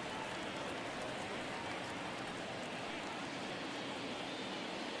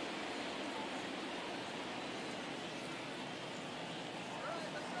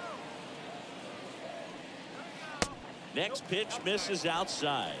 Next pitch misses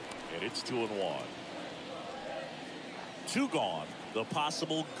outside, and it's 2-1. 2 gone. The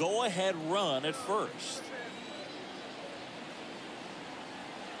possible go-ahead run at first.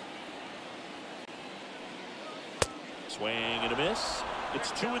 Swing and a miss.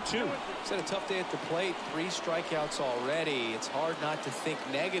 It's 2-2. It's had a tough day at the plate. 3 strikeouts already. It's hard not to think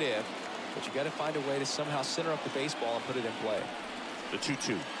negative, but you got to find a way to somehow center up the baseball and put it in play. The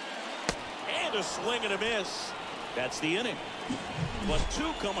 2-2. And a swing and a miss. That's the inning. But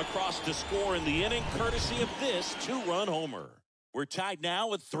 2 come across to score in the inning, courtesy of this 2-run homer. We're tied now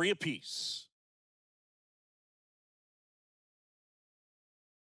with 3 apiece.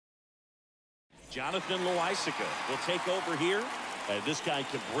 Jonathan Loaisiga will take over here. And this guy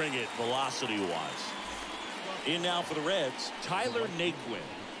can bring it velocity-wise. In now for the Reds, Tyler Naquin.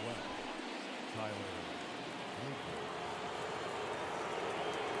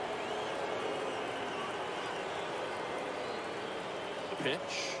 The pitch.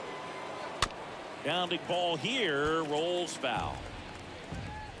 Grounding ball here, rolls foul.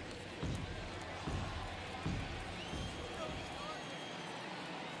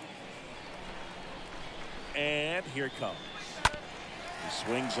 And here it comes. He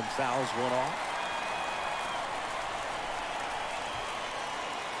swings and fouls one off.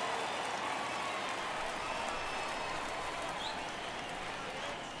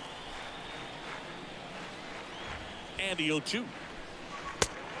 And the 0-2.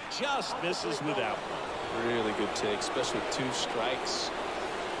 Just misses with that one. Really good take, especially with 2 strikes.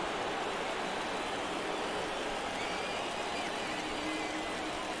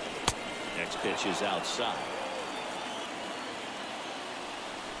 Next pitch is outside.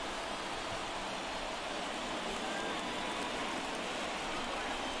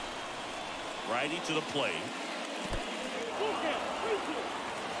 Righty to the plate.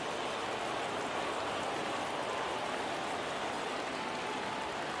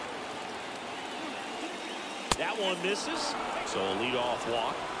 That one misses. So a leadoff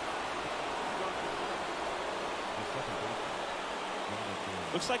walk.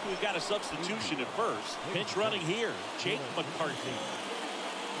 Looks like we've got a substitution at first. Pinch running here, Jake McCarthy.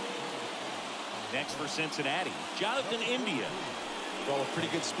 Next for Cincinnati, Jonathan India. Well, with pretty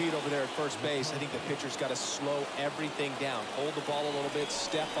good speed over there at first base, I think the pitcher's got to slow everything down. Hold the ball a little bit,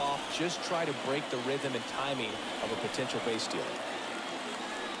 step off, just try to break the rhythm and timing of a potential base stealer.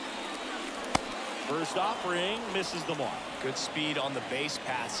 First offering misses the mark. Good speed on the base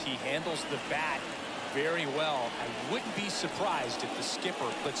pass. He handles the bat very well. I wouldn't be surprised if the skipper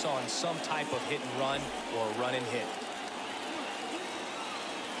puts on some type of hit and run or run and hit.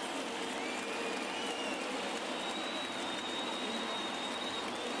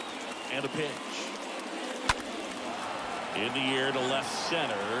 And a pitch. In the air to left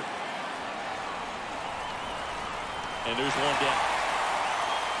center. And there's one down.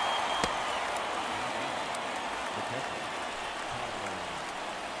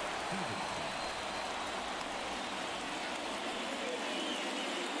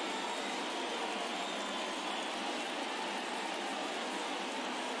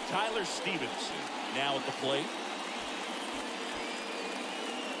 Tyler Stevenson now at the plate.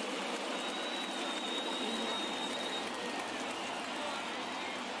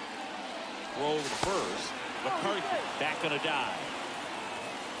 Throw over to first. McCarthy back on a dive.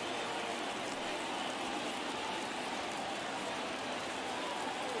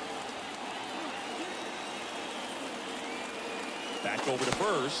 Back over to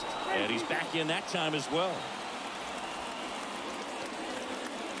first, and he's back in that time as well.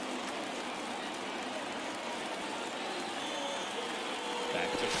 Back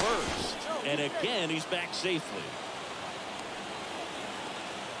to first, and again he's back safely.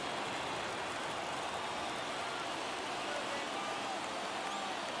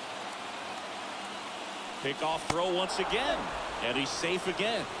 Pickoff throw once again, and he's safe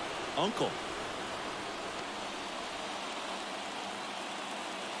again. Uncle.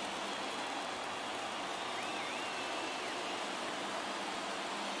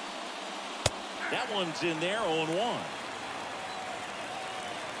 That one's in there, 0-1.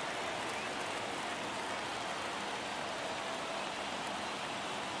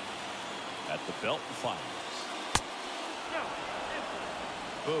 At the belt and fires.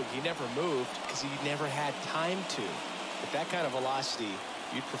 Boog, he never moved because he never had time to. With that kind of velocity,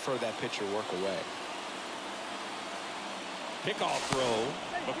 you'd prefer that pitcher work away. Pickoff throw.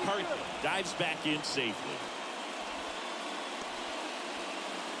 McCarthy dives back in safely.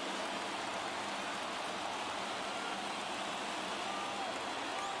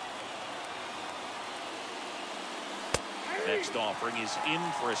 Next offering is in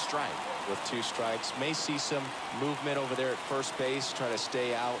for a strike. With 2 strikes, may see some movement over there at first base. Try to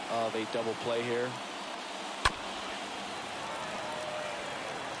stay out of a double play here.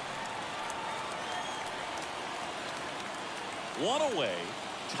 One away,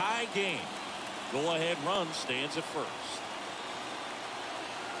 tie game. Go-ahead run stands at first.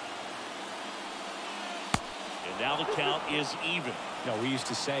 And now the count is even. You know, we used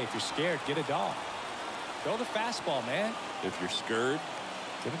to say, if you're scared, get a dog. Throw the fastball, man. If you're scared,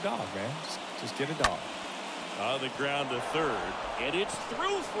 get a dog, man. Just get a dog. On the ground to third, and it's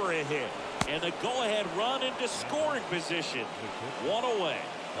through for a hit. And the go-ahead run into scoring position. One away.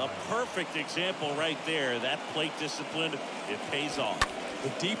 A perfect example right there. That plate discipline, it pays off. The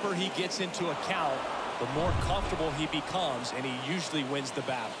deeper he gets into a count, the more comfortable he becomes, and he usually wins the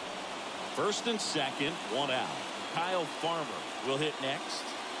battle. First and second, one out. Kyle Farmer will hit next.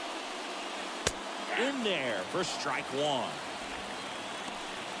 In there for strike one.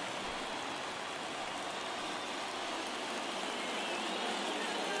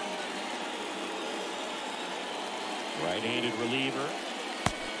 Right-handed reliever.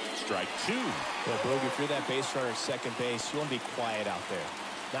 Strike two. Well, Boog, if you're that base runner at second base, you want to be quiet out there.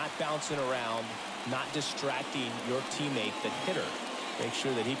 Not bouncing around, not distracting your teammate, the hitter. Make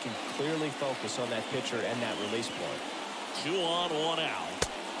sure that he can clearly focus on that pitcher and that release point. 2 on, 1 out.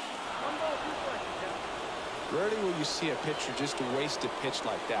 Rarely will you see a pitcher just waste a pitch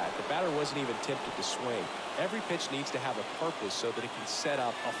like that. The batter wasn't even tempted to swing. Every pitch needs to have a purpose so that it can set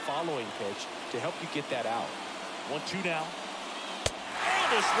up a following pitch to help you get that out. 1-2 now.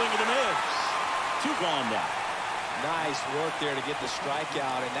 And a swing and a miss. 2 gone now. Nice work there to get the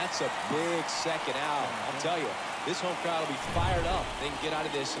strikeout, and that's a big second out. I'll tell you, this home crowd will be fired up. They can get out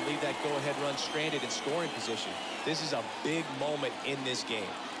of this and leave that go-ahead run stranded in scoring position. This is a big moment in this game.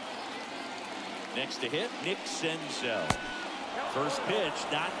 Next to hit, Nick Senzel. First pitch,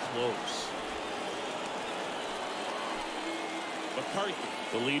 not close. McCarthy,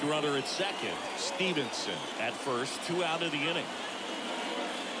 the lead runner at second. Stevenson at first, 2 out of the inning.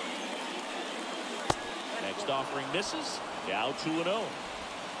 Next offering misses. Now 2-0.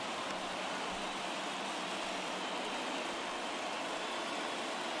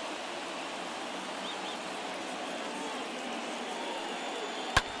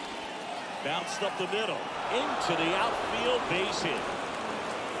 Bounced up the middle into the outfield base hit.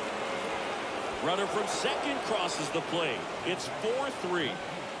 Runner from second crosses the plate. It's 4-3.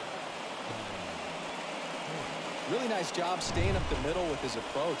 Really nice job staying up the middle with his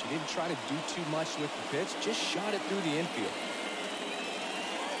approach. He didn't try to do too much with the pitch, just shot it through the infield.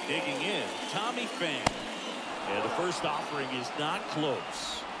 Digging in, Tommy Pham. And the first offering is not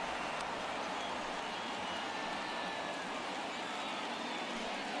close.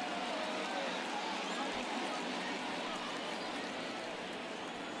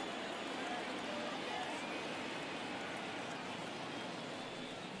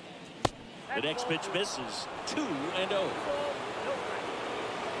 The next pitch misses. 2-0.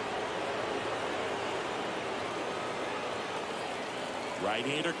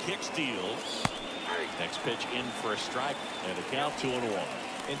 Right-hander kicks, deals. Next pitch in for a strike, and a count 2-1.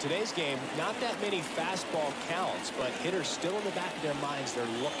 In today's game, not that many fastball counts, but hitters still in the back of their minds, they're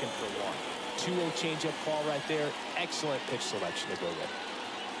looking for one. 2-0 changeup call right there. Excellent pitch selection to go with.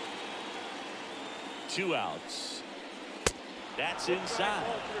 2 outs. That's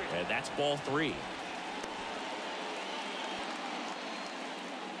inside, and that's ball 3.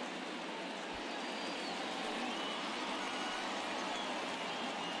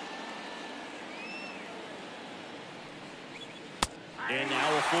 And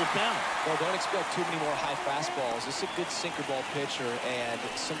now a full count. Well, don't expect too many more high fastballs. This is a good sinker ball pitcher, and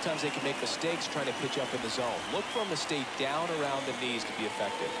sometimes they can make mistakes trying to pitch up in the zone. Look for them to stay down around the knees to be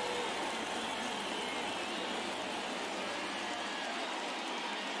effective.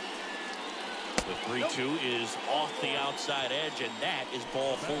 The 3-2 is off the outside edge, and that is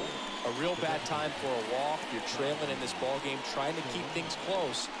ball 4. A real bad time for a walk. You're trailing in this ball game, trying to keep things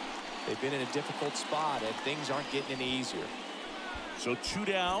close. They've been in a difficult spot, and things aren't getting any easier. So 2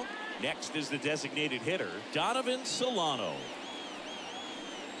 down. Next is the designated hitter, Donovan Solano.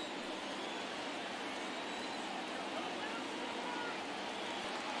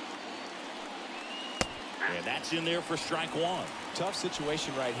 And that's in there for strike 1. Tough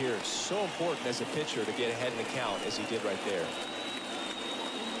situation right here. It's so important as a pitcher to get ahead in the count as he did right there.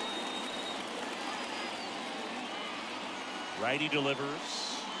 Righty delivers.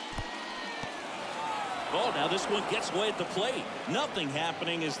 Oh, now this one gets away at the plate. Nothing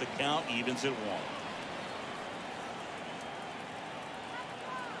happening as the count evens at 1.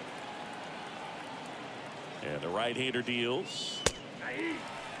 And the right-hander deals.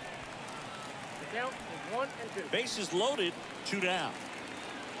 The count is 1 and 2. Bases loaded, 2 down.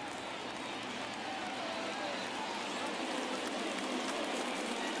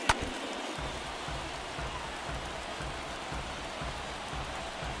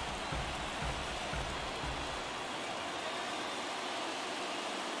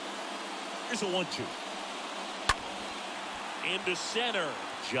 Here's a 1-2. Into center.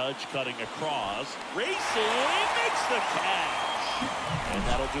 Judge cutting across. Racing. Makes the catch. And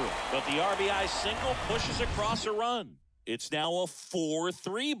that'll do it. But the RBI single pushes across a run. It's now a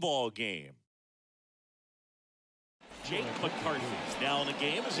 4-3 ball game. Jake McCarthy is now in the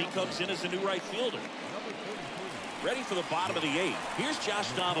game as he comes in as a new right fielder. Ready for the bottom of the 8th. Here's Josh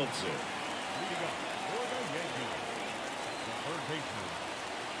Donaldson.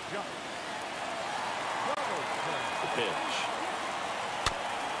 The pitch.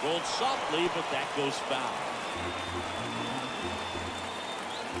 Rolled softly, but that goes foul.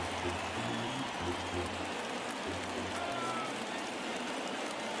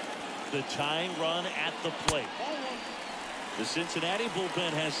 The tying run at the plate. The Cincinnati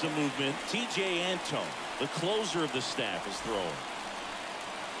bullpen has some movement. T.J. Antone, the closer of the staff, is throwing.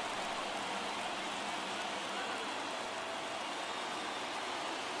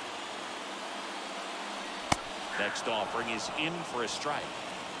 Next offering is in for a strike.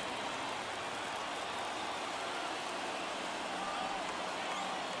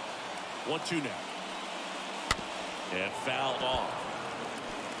 One-two now. And fouled off.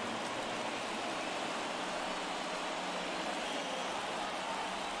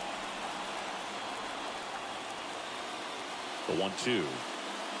 The 1-2.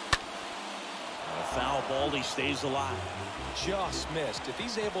 A foul ball, he stays alive. Just missed. If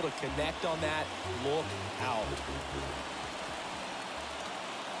he's able to connect on that, look out.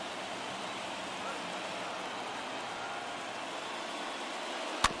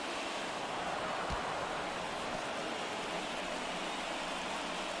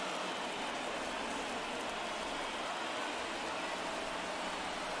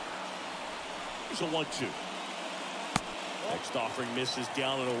 Here's a 1-2. Next offering misses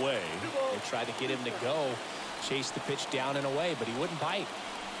down and away. They tried to get him to go, chase the pitch down and away, but he wouldn't bite.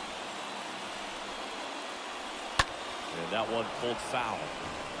 And that one pulled foul.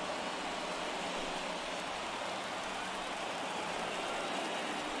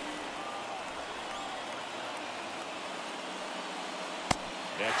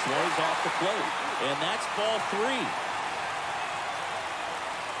 Next one's off the plate, and that's ball 3.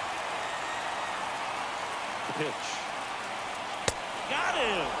 The pitch. Got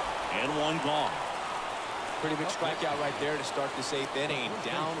him! And one gone. Pretty big strikeout right there to start this 8th inning.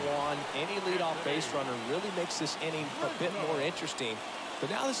 Down 1. Any leadoff base runner really makes this inning a bit more interesting. But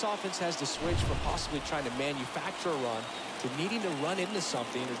now this offense has to switch from possibly trying to manufacture a run to needing to run into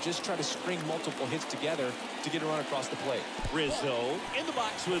something or just try to string multiple hits together to get a run across the plate. Rizzo in the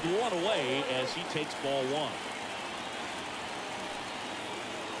box with one away as he takes ball 1.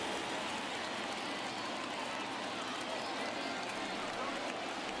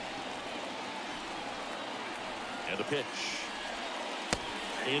 And the pitch.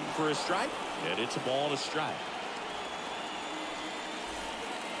 In for a strike. And it's a ball and a strike.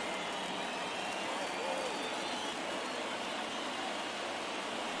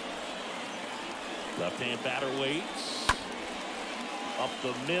 Left-hand batter waits. Up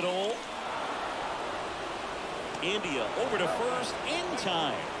the middle. India over to first in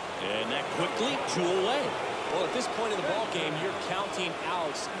time. And that quickly 2 away. Well, at this point in the ball game, you're counting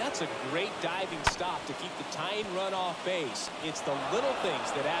outs. And that's a great diving stop to keep the tying run off base. It's the little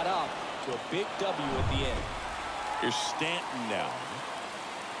things that add up to a big W at the end. Here's Stanton now.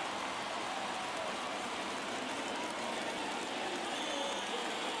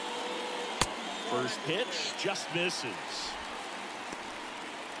 First pitch just misses.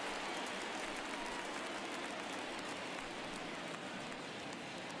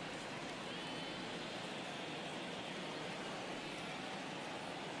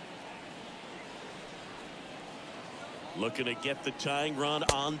 Looking to get the tying run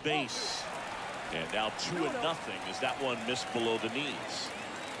on base. And now 2-0 as that one missed below the knees.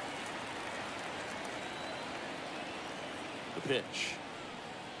 The pitch.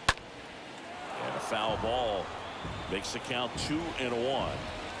 And a foul ball makes the count 2-1.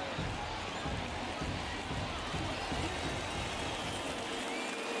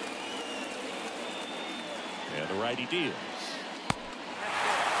 And the righty deals.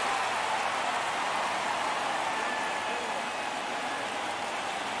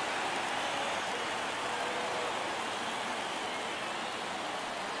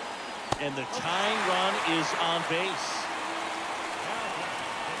 And the tying run is on base.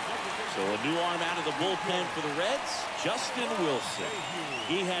 So a new arm out of the bullpen for the Reds, Justin Wilson.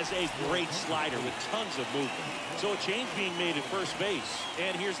 He has a great slider with tons of movement. So a change being made at first base.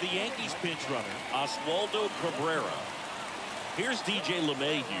 And here's the Yankees pinch runner, Oswaldo Cabrera. Here's DJ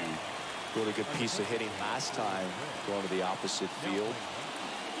LeMahieu. Really good piece of hitting last time, going to the opposite field.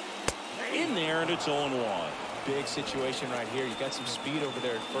 in there, and it's 0-1. Big situation right here. You got some speed over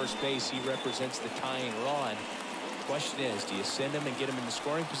there at first base. He represents the tying run. Question is, do you send him and get him in the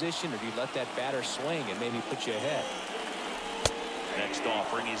scoring position, or do you let that batter swing and maybe put you ahead? Next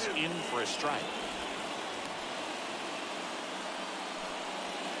offering is in for a strike.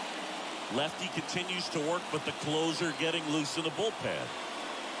 Lefty continues to work, but the closer getting loose in the bullpen.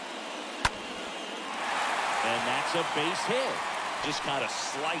 And that's a base hit. Just kind of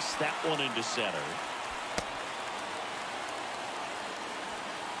sliced that one into center.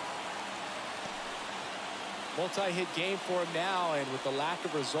 Multi-hit game for him now, and with the lack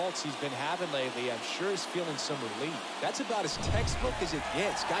of results he's been having lately, I'm sure he's feeling some relief. That's about as textbook as it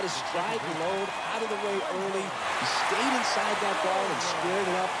gets. Got his strike load out of the way early. He stayed inside that ball and squared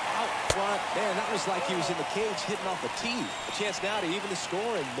it up out front. Man, that was like he was in the cage hitting off a tee. A chance now to even the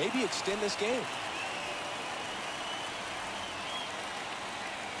score and maybe extend this game.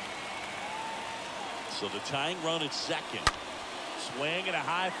 So the tying run at second. Swing and a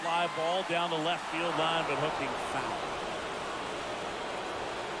high fly ball down the left field line, but hooking foul.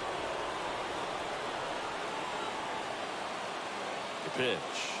 The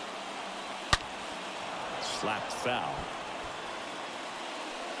pitch. Slapped foul.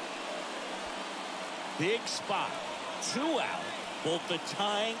 Big spot. 2 out. Both the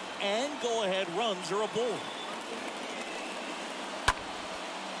tying and go-ahead runs are aboard.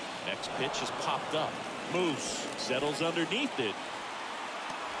 Next pitch is popped up. Moose settles underneath it.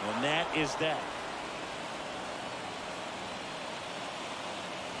 And that is that.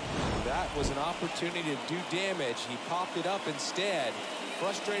 That was an opportunity to do damage. He popped it up instead.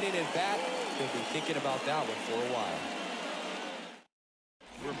 Frustrating at bat. He'll be thinking about that one for a while.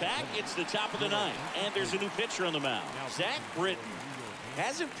 We're back. It's the top of the ninth, and there's a new pitcher on the mound. Zach Britton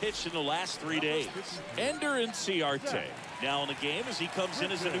hasn't pitched in the last 3 days. Ender Inciarte now in the game as he comes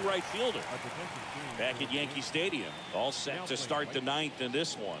in as a new right fielder. Back at Yankee Stadium, all set to start the ninth in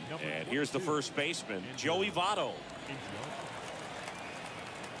this one. And here's the first baseman, Joey Votto.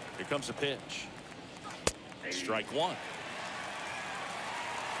 Here comes a pitch. Strike one.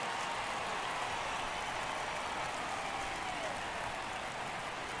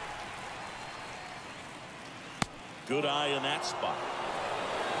 Good eye in that spot.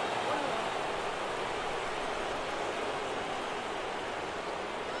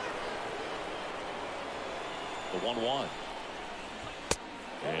 The 1-1.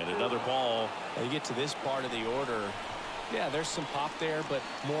 And another ball. Now you get to this part of the order. Yeah, there's some pop there, but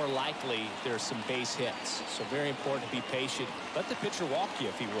more likely there's some base hits. So very important to be patient. Let the pitcher walk you,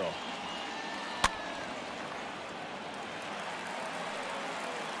 if he will.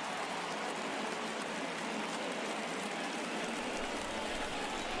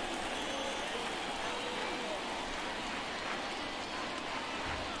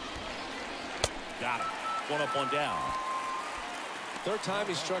 Got it. One up, one down. Third time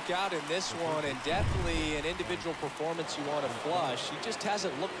he struck out in this one, and definitely an individual performance you want to flush. He just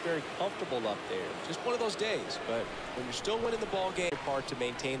hasn't looked very comfortable up there. Just one of those days. But when you're still winning the ball game, part to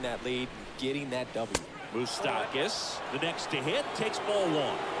maintain that lead, getting that W. Moustakas, the next to hit, takes ball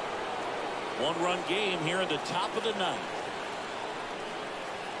one. One-run game here in the top of the ninth.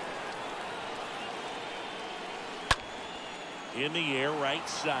 In the air, right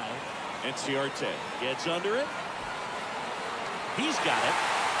side. Inciarte gets under it. He's got it.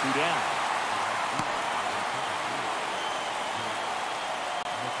 2 down.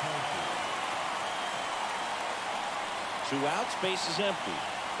 Two outs, base is empty.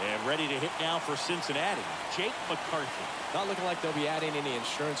 And ready to hit now for Cincinnati, Jake McCarthy. Not looking like they'll be adding any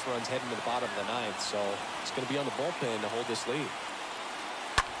insurance runs heading to the bottom of the ninth, so it's going to be on the bullpen to hold this lead.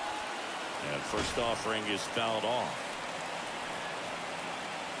 And first offering is fouled off.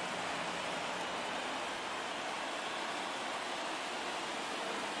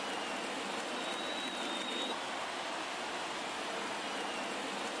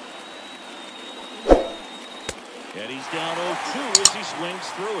 And he's down 0-2 as he swings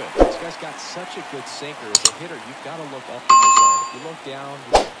through it. This guy's got such a good sinker. As a hitter, you've got to look up in the zone. If you look down,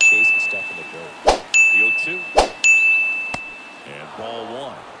 you're chasing stuff in the dirt. The 0-2. And ball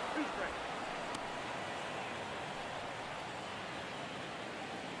one.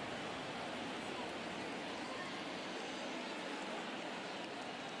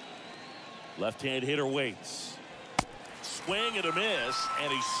 Left-hand hitter waits. Swing and a miss,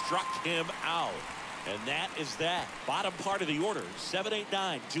 and he struck him out. And that is that. Bottom part of the order.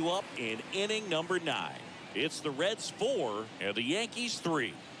 7-8-9. 2 up in inning number 9. It's the Reds 4 and the Yankees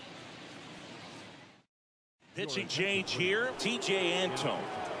 3. Pitching change here. T.J. Antone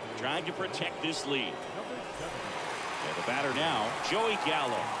trying to protect this lead. And the batter now, Joey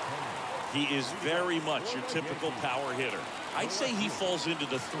Gallo. He is very much your typical power hitter. I'd say he falls into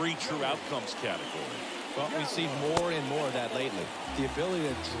the 3 true outcomes category. Well, we see more and more of that lately. The ability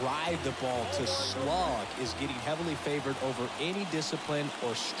to drive the ball to slug is getting heavily favored over any discipline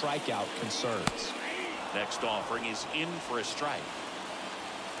or strikeout concerns. Next offering is in for a strike.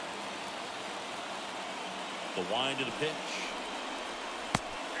 The wind of the pitch.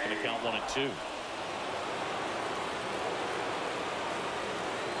 Going to count 1-2.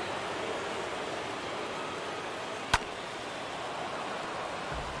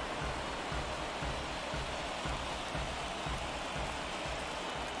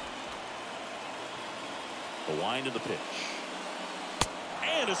 The wind of the pitch.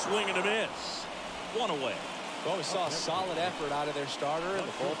 And a swing and a miss. 1 away. Well, we saw a solid effort out of their starter, and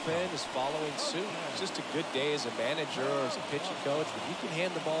the bullpen is following suit. It's just a good day as a manager or as a pitching coach. When you can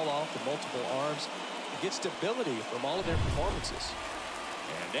hand the ball off to multiple arms, you get stability from all of their performances.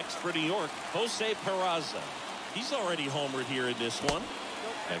 And next for New York, Jose Peraza. He's already homered here in this one.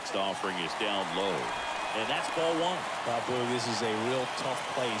 Next offering is down low. And that's ball 1. Boog, this is a real tough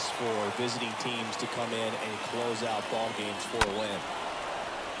place for visiting teams to come in and close out ball games for a win.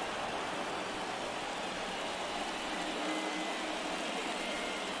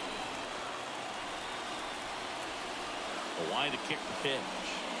 The wind to kick the pitch.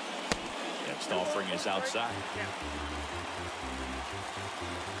 Next offering is outside.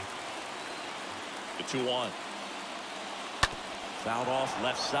 The 2-1. Fouled off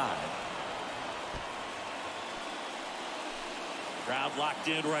left side. Crowd locked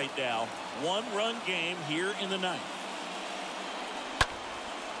in right now. 1-run game here in the 9th.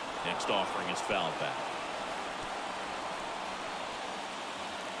 Next offering is fouled back.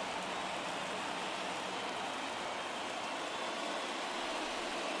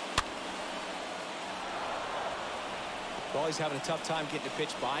 Well, he's having a tough time getting a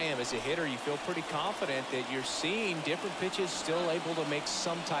pitch by him. As a hitter, you feel pretty confident that you're seeing different pitches still able to make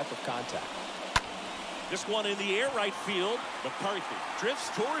some type of contact. This one in the air right field. McCarthy drifts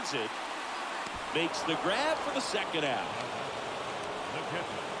towards it. Makes the grab for the second out.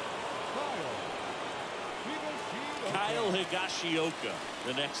 Kyle Higashioka,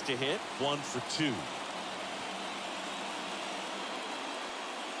 the next to hit. 1 for 2.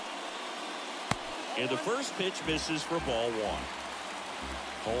 And the first pitch misses for ball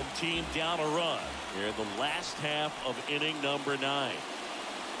 1. Home team down a run here in the last half of inning number 9.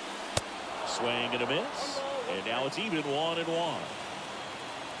 Swing and a miss. And now it's even 1-1.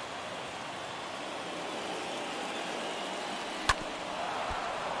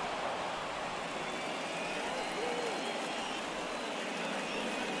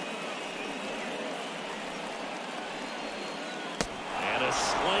 And a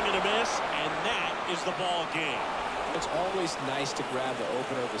swing and a miss, and that is the ball game. It's always nice to grab the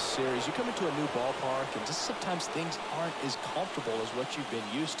opener of the series. You come into a new ballpark, and just sometimes things aren't as comfortable as what you've been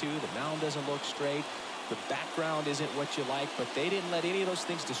used to. The mound doesn't look straight. The background isn't what you like, but they didn't let any of those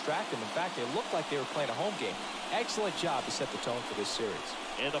things distract them. In fact, they looked like they were playing a home game. Excellent job to set the tone for this series.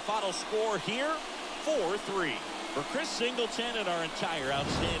 And the final score here, 4-3. For Chris Singleton and our entire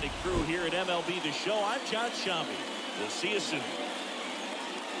outstanding crew here at MLB The Show, I'm John Shambi. We'll see you soon.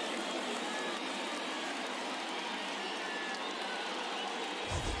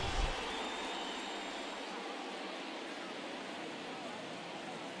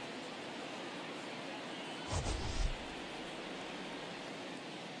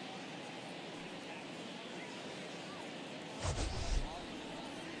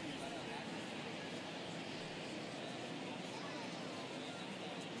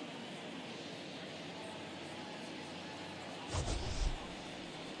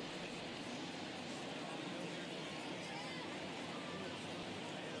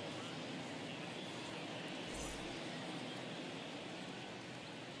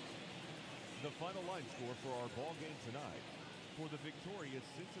 The final line score for our ball game tonight. For the victorious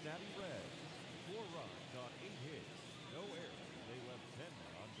Cincinnati Reds, 4 runs on 8 hits, no errors. They left 10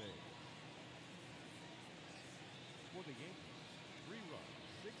 men on base. For the Yankees, 3 runs,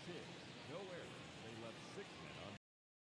 6 hits, no errors. They left 6 men on